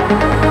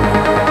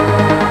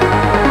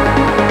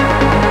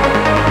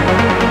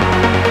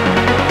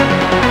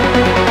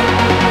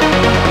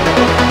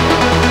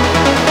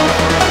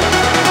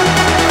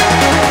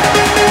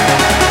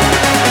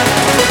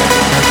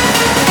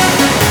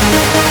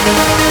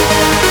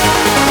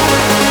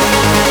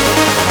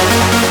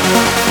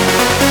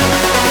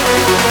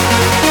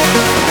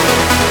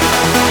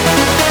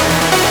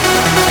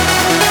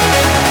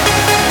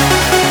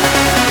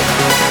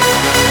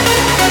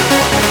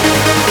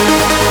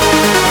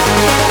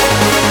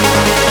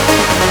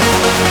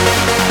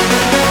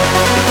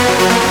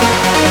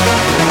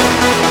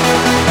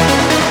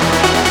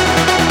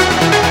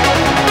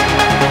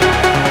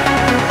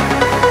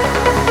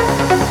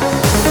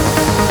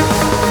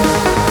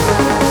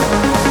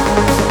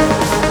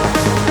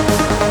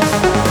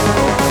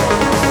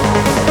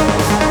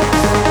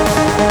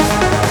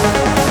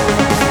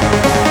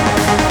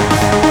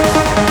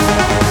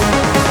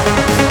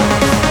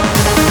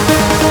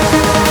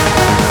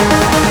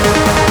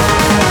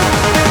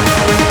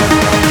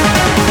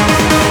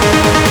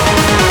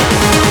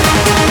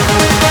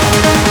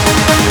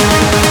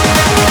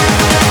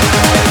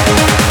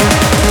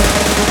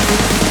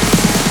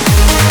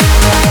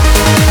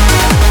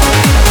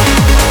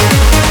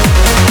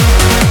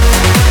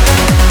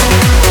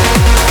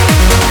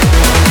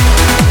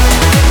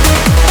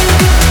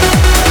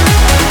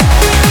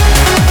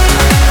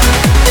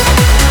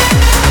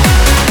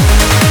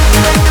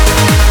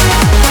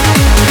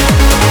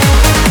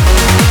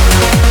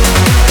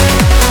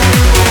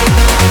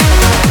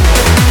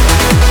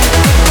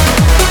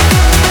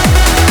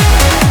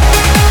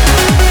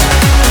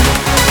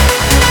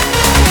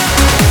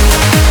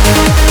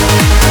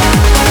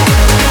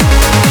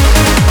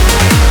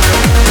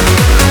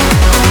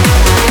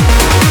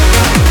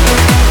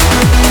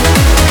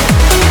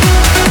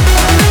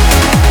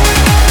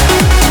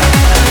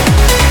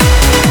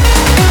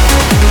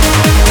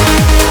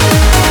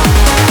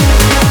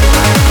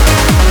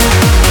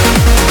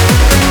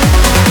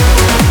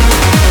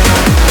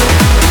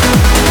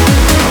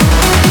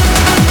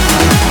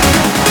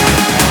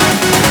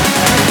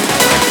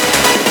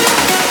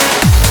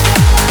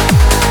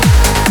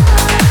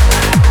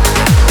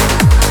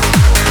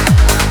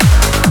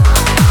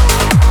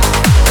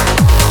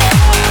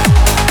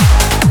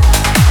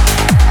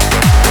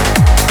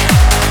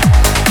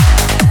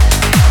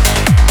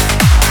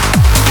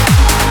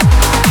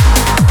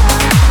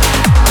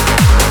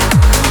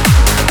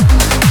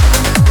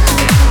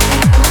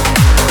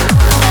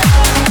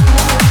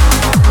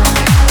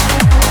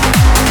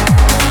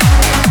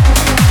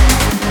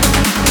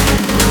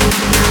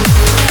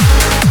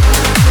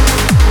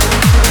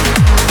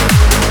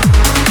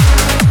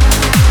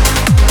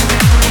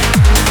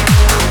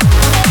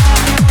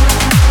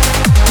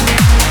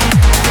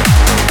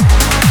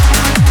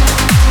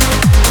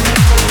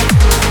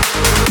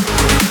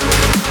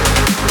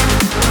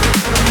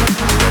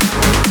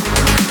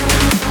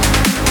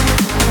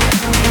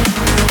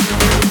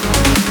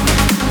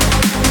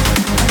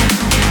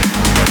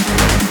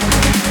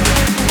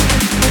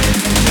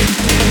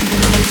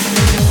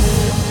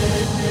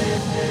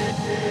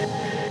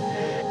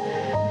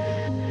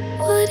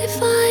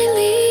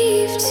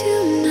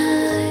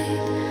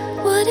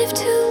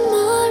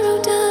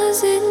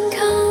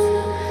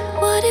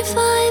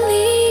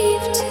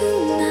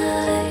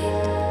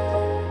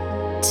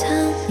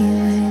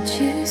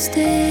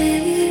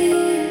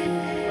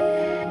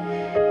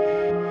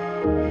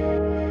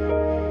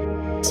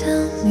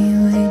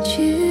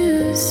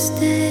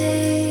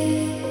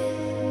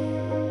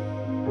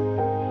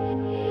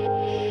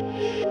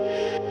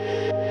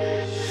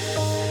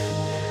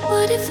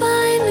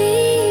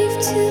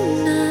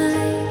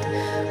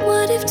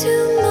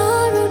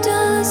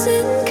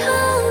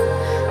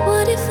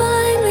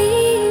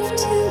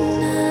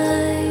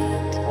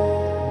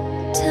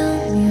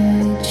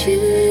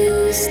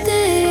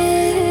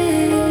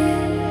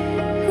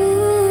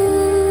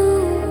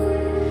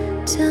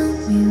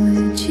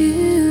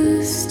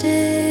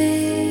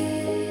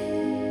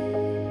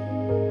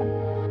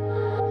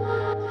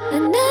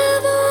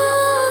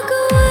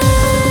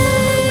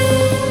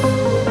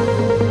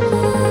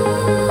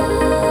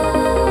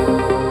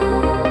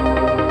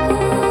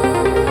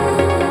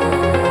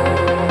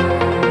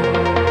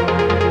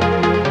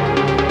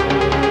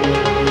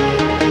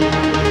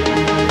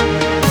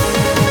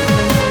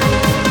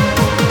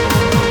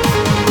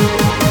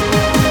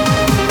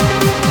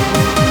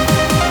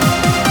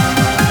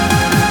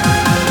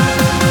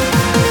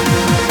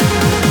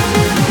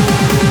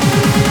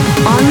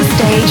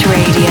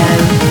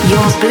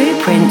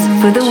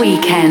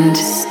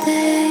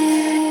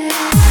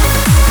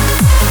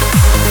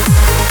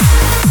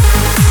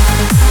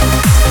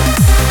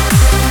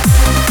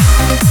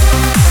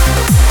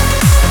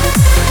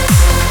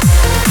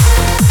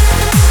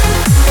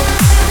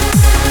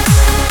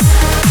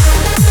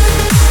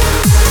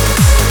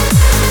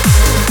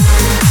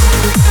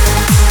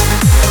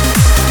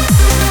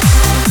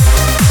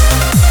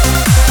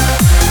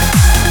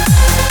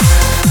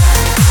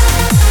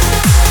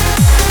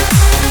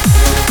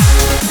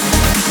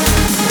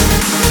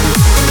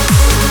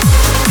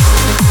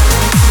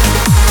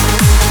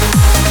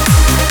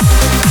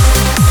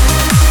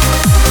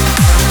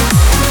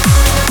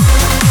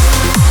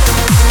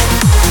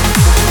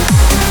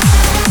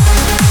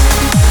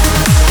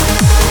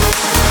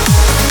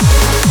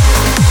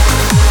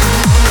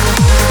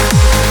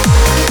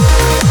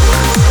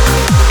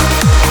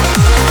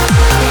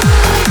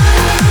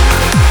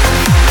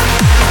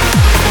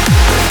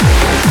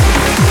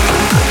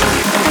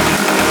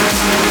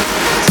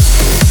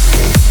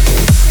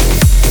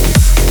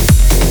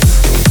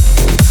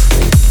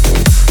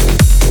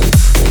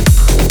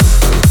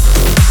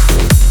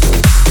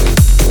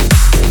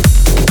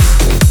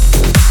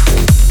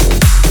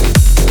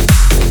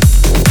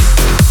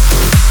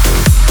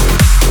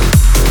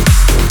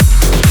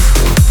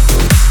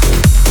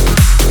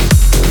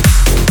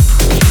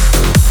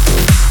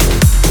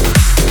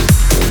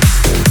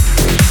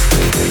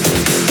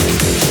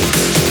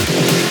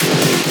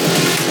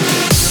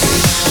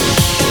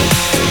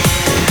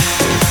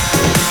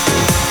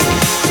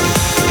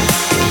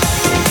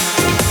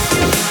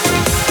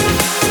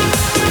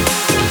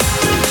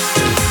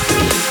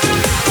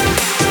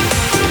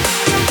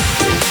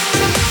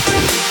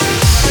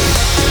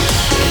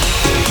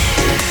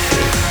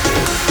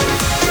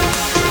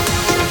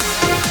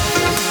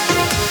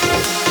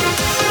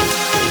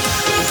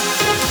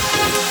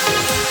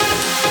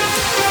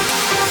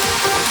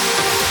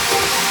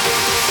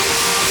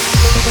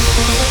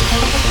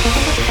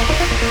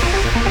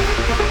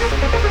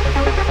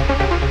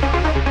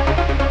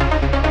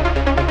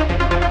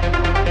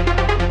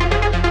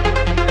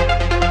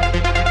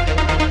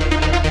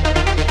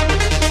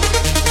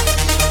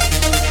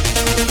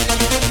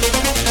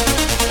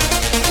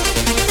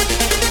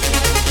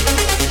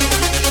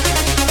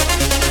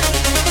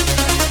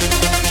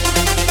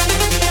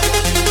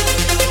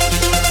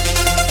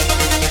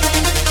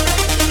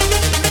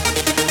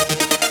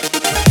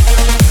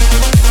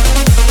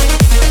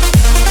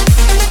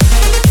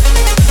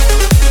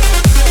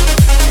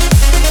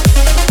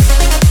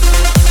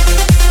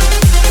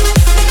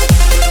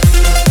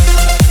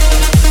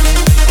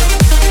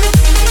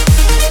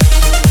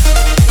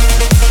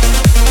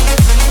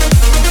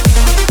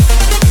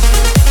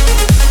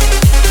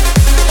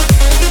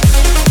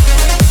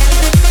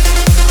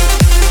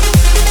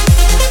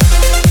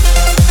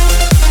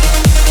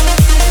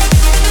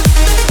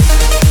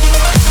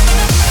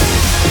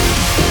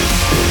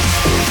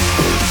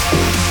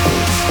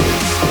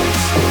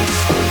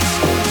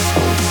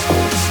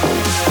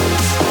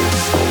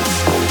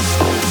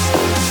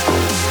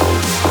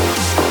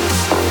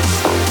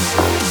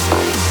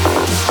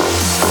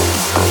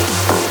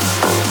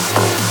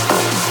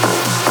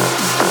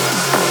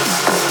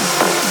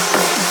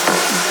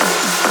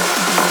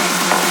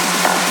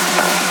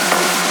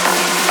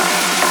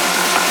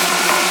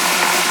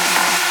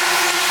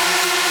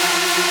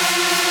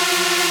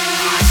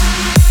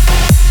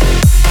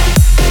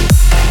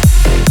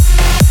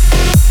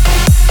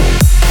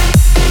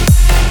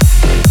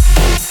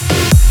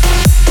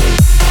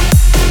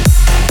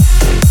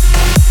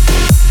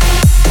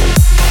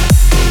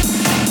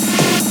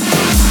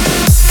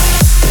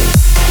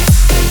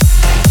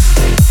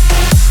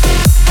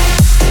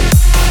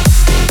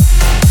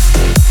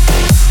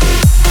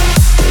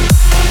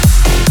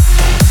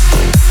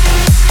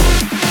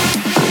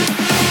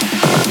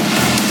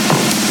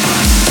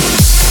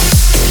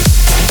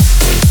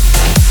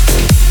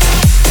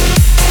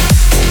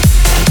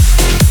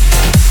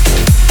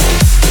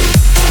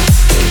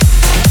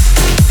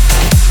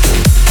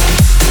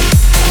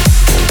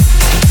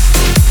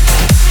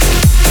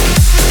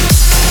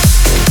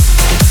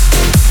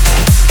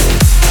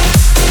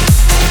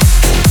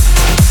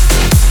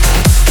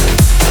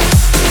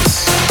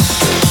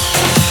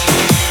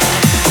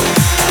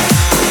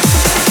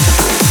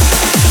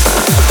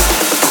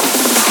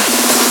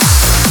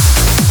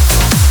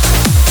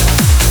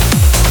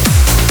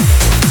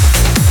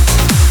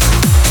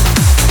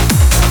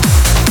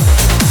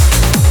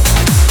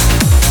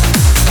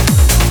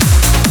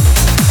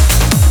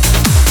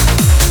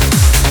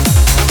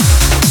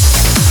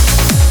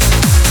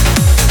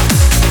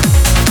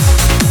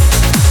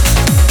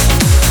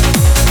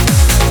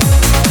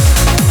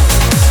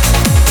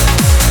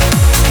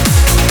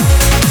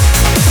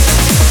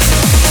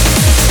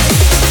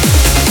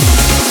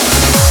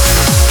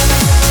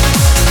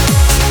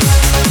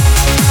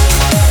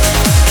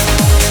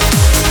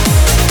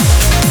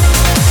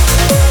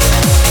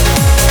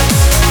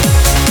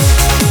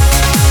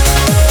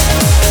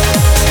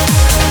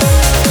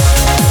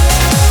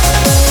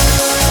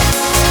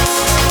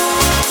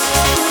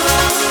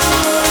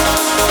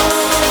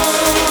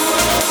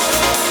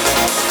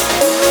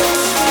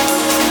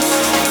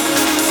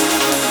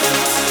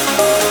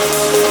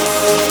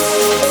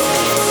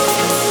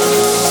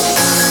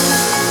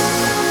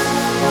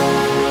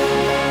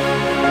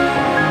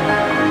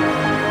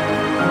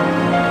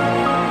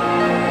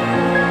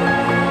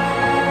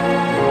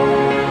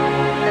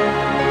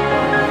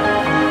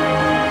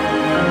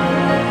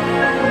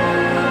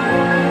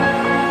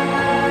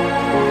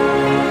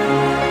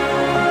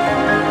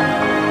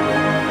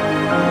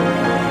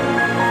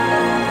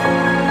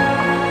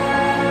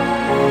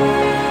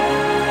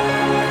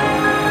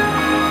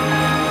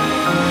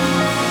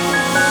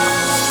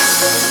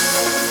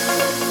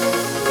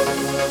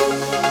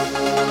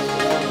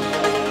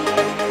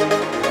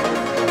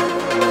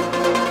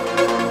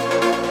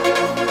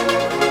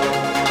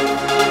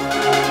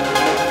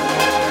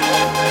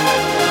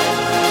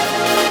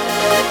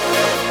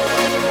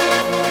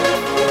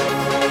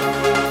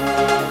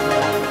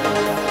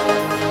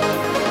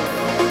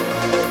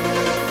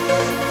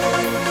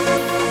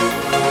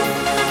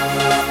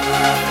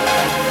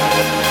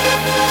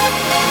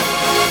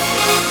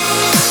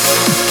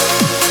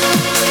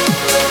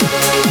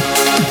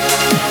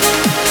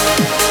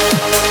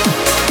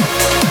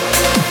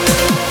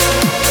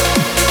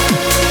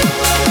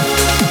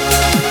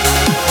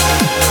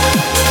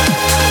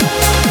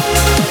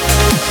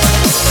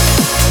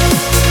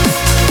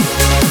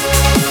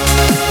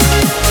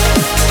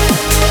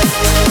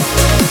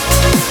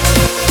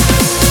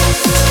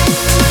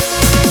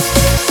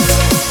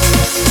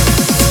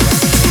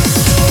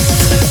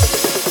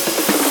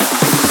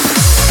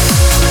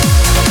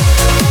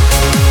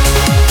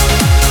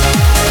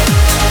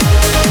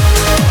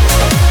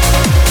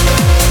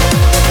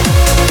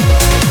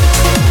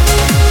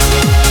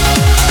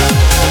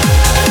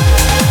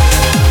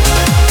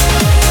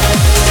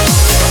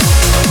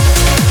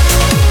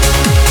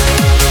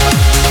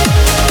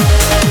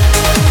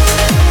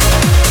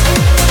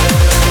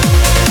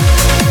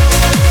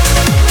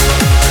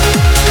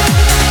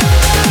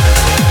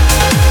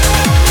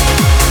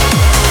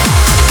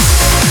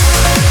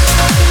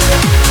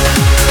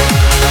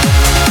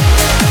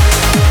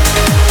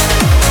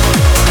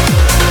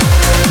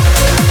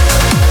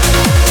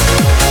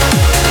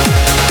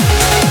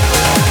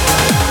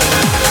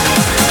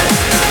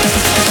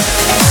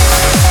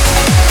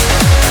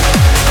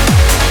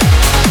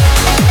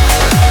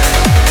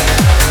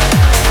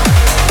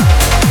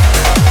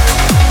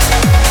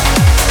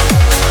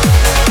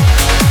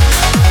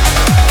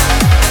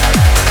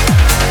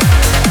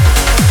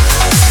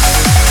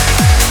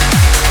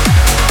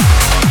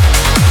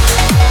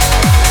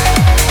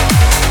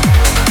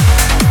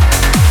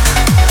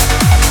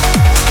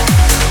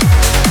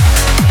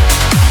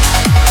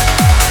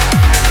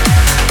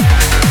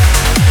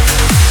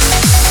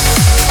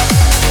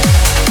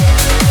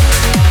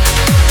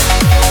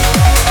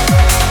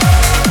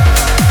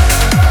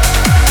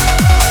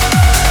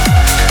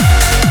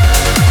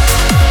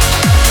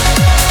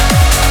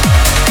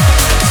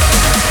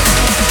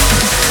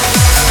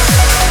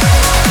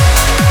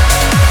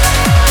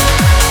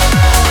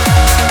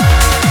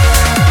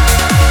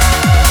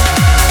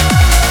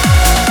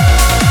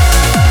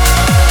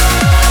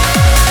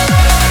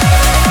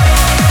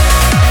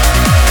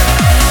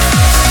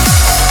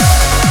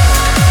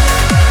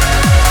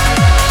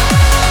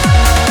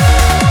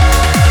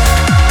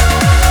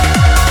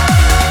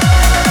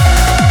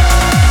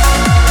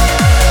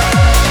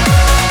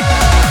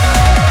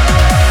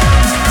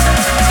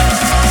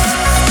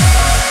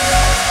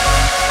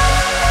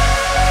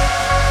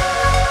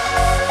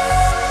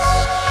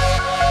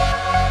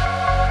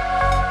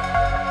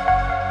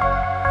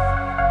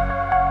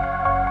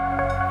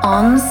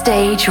 On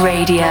Stage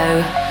Radio,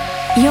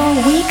 your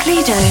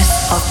weekly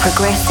dose of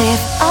progressive,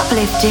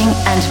 uplifting,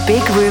 and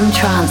big room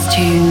trance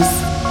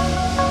tunes.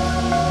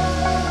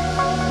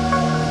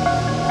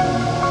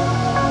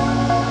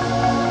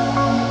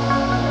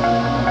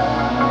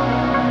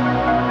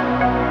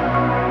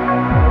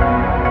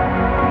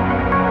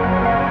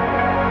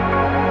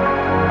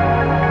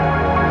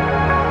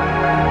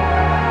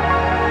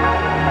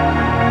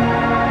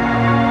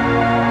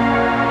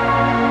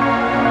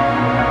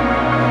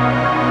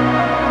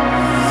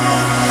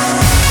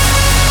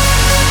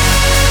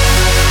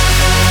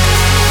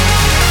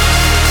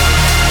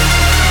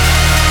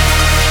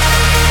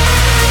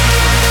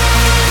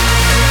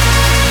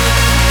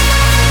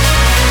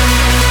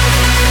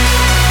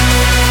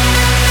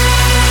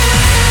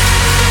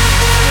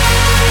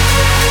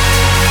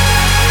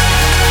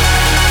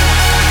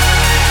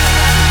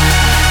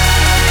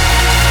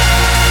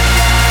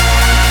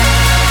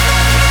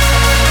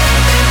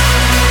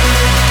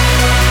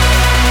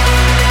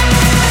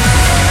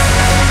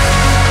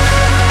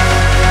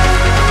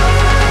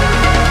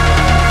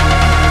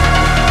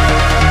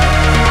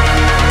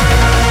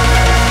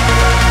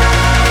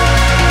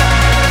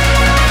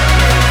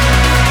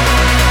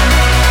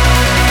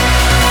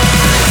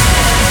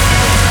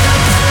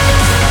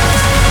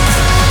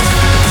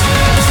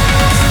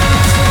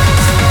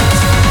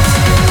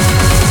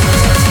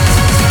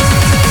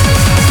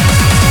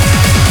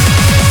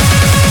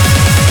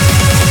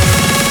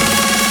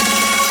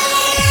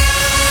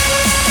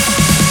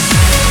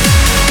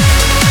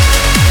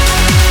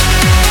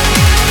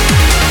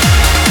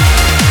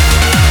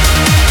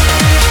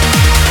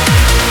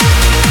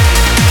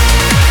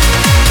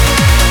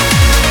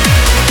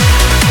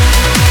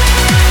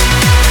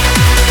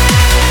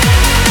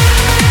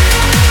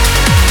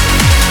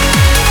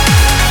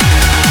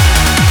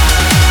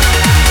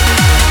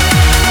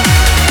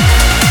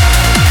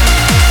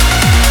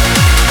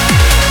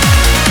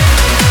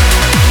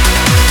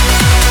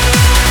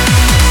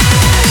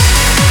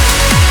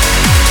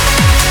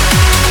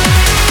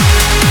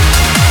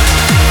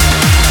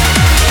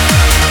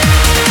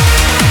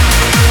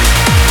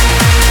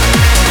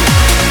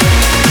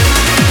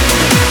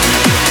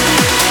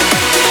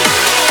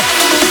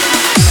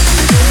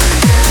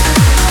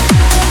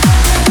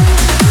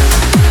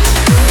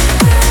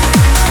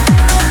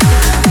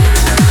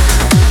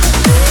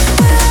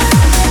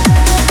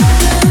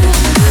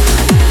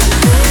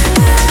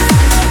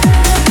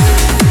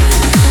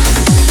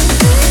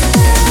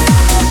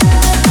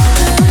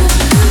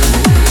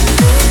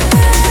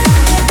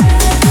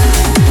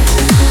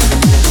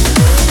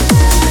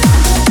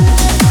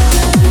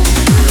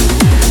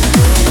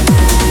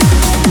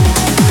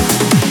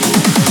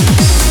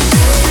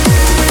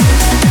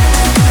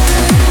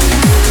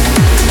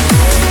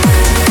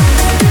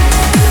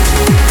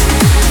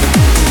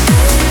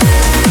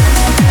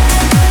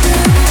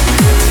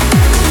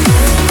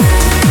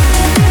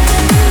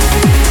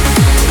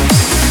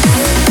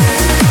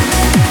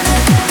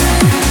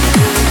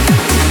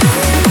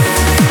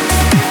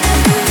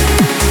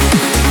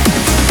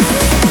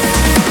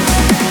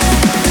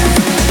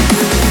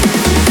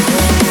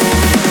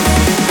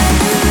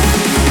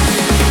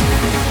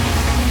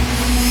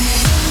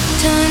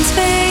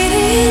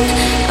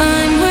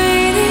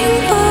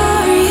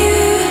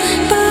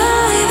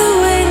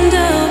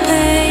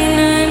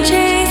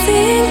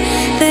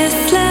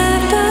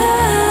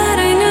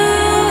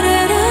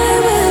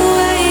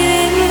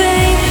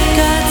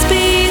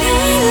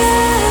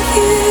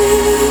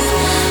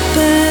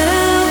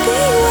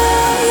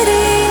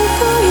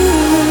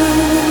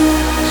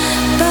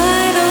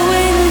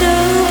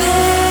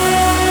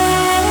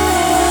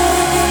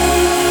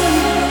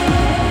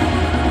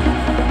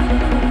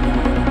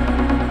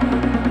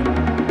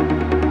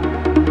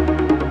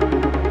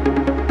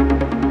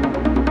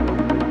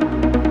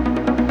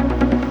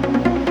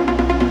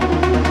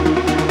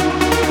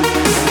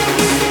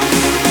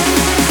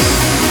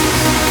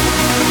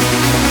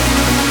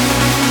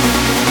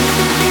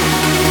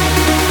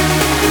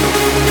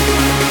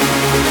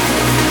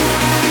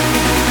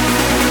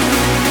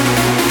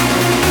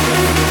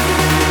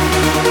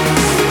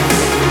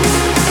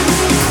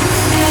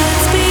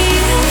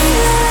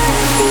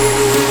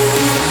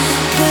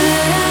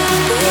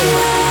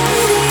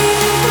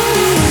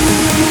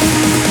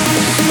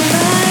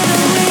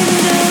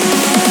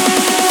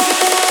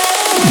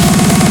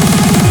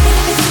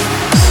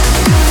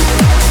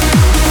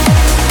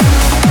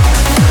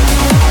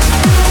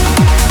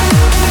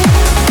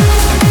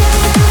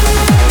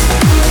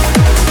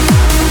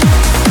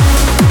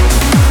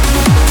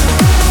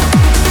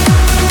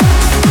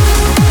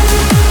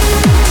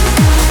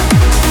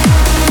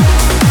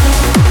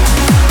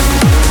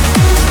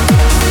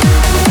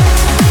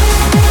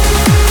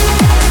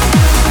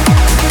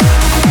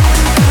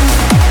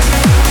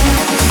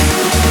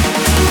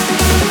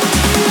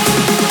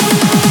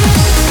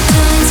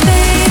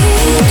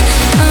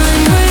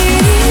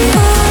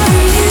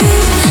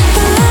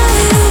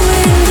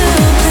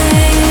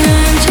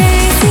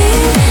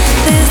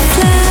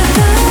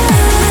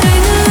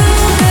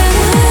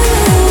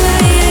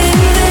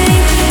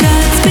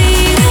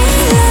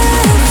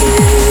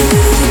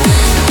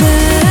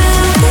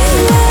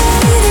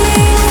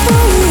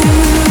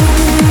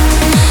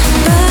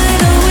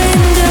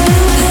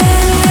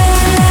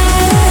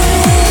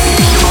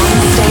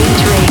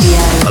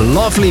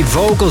 lovely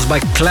vocals by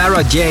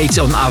Clara Yates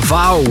on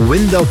Avao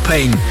Window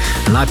Pane.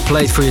 And I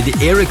played for you the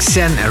Eric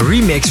Sen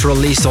remix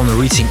released on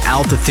Reaching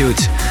Altitude.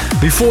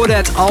 Before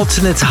that,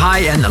 Alternate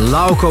High and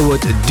Lauco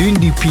with Dune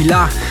du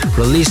Pilat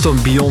released on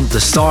Beyond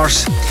the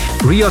Stars.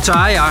 Rio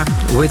Tahaya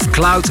with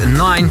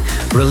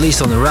Cloud9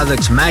 released on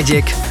Redux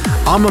Magic.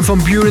 Armin van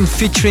Buuren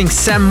featuring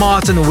Sam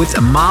Martin with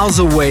Miles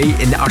Away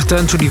in the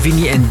Arturo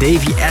Divini and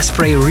Davey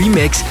Asprey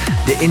remix,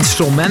 the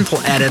instrumental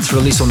edit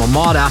released on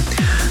Armada.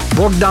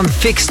 Bogdan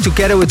Fix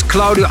together with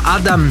Claudio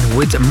Adam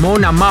with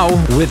Mona Mao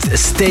with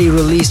Stay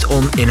released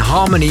on In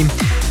Harmony.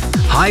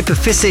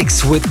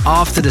 Hyperphysics with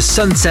After the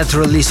Sunset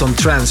released on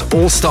Trans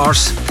All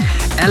Stars.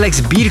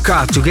 Alex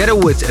Birka together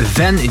with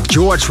Van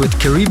George with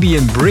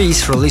Caribbean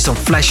Breeze released on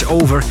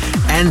Flashover,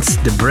 and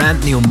the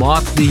brand new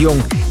Mark de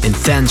Jong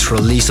Intense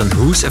released on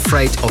Who's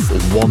Afraid of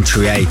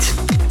 138.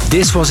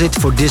 This was it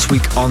for this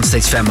week on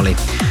Stage Family.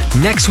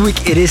 Next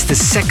week it is the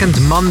second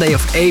Monday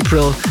of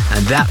April,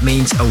 and that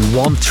means a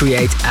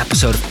 138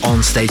 episode of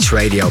On Stage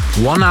Radio.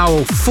 1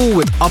 hour full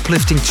with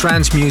uplifting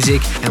trance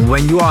music, and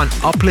when you are an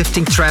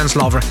uplifting trance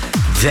lover,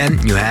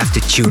 then you have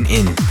to tune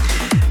in.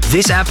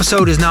 This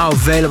episode is now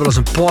available as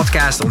a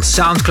podcast on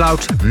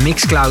SoundCloud,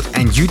 Mixcloud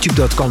and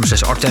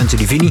youtube.com/Arturo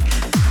Divini.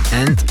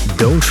 And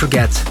don't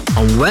forget,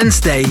 on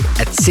Wednesday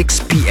at 6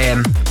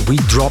 p.m. we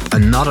drop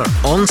another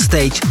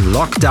on-stage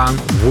lockdown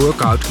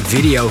workout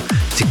video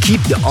to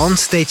keep the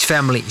on-stage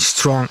family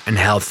strong and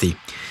healthy.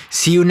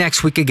 See you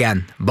next week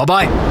again.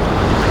 Bye-bye.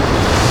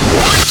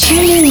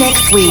 Tune in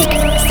next week,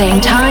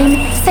 same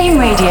time, same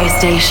radio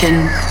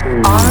station.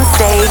 On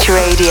Stage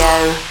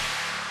Radio.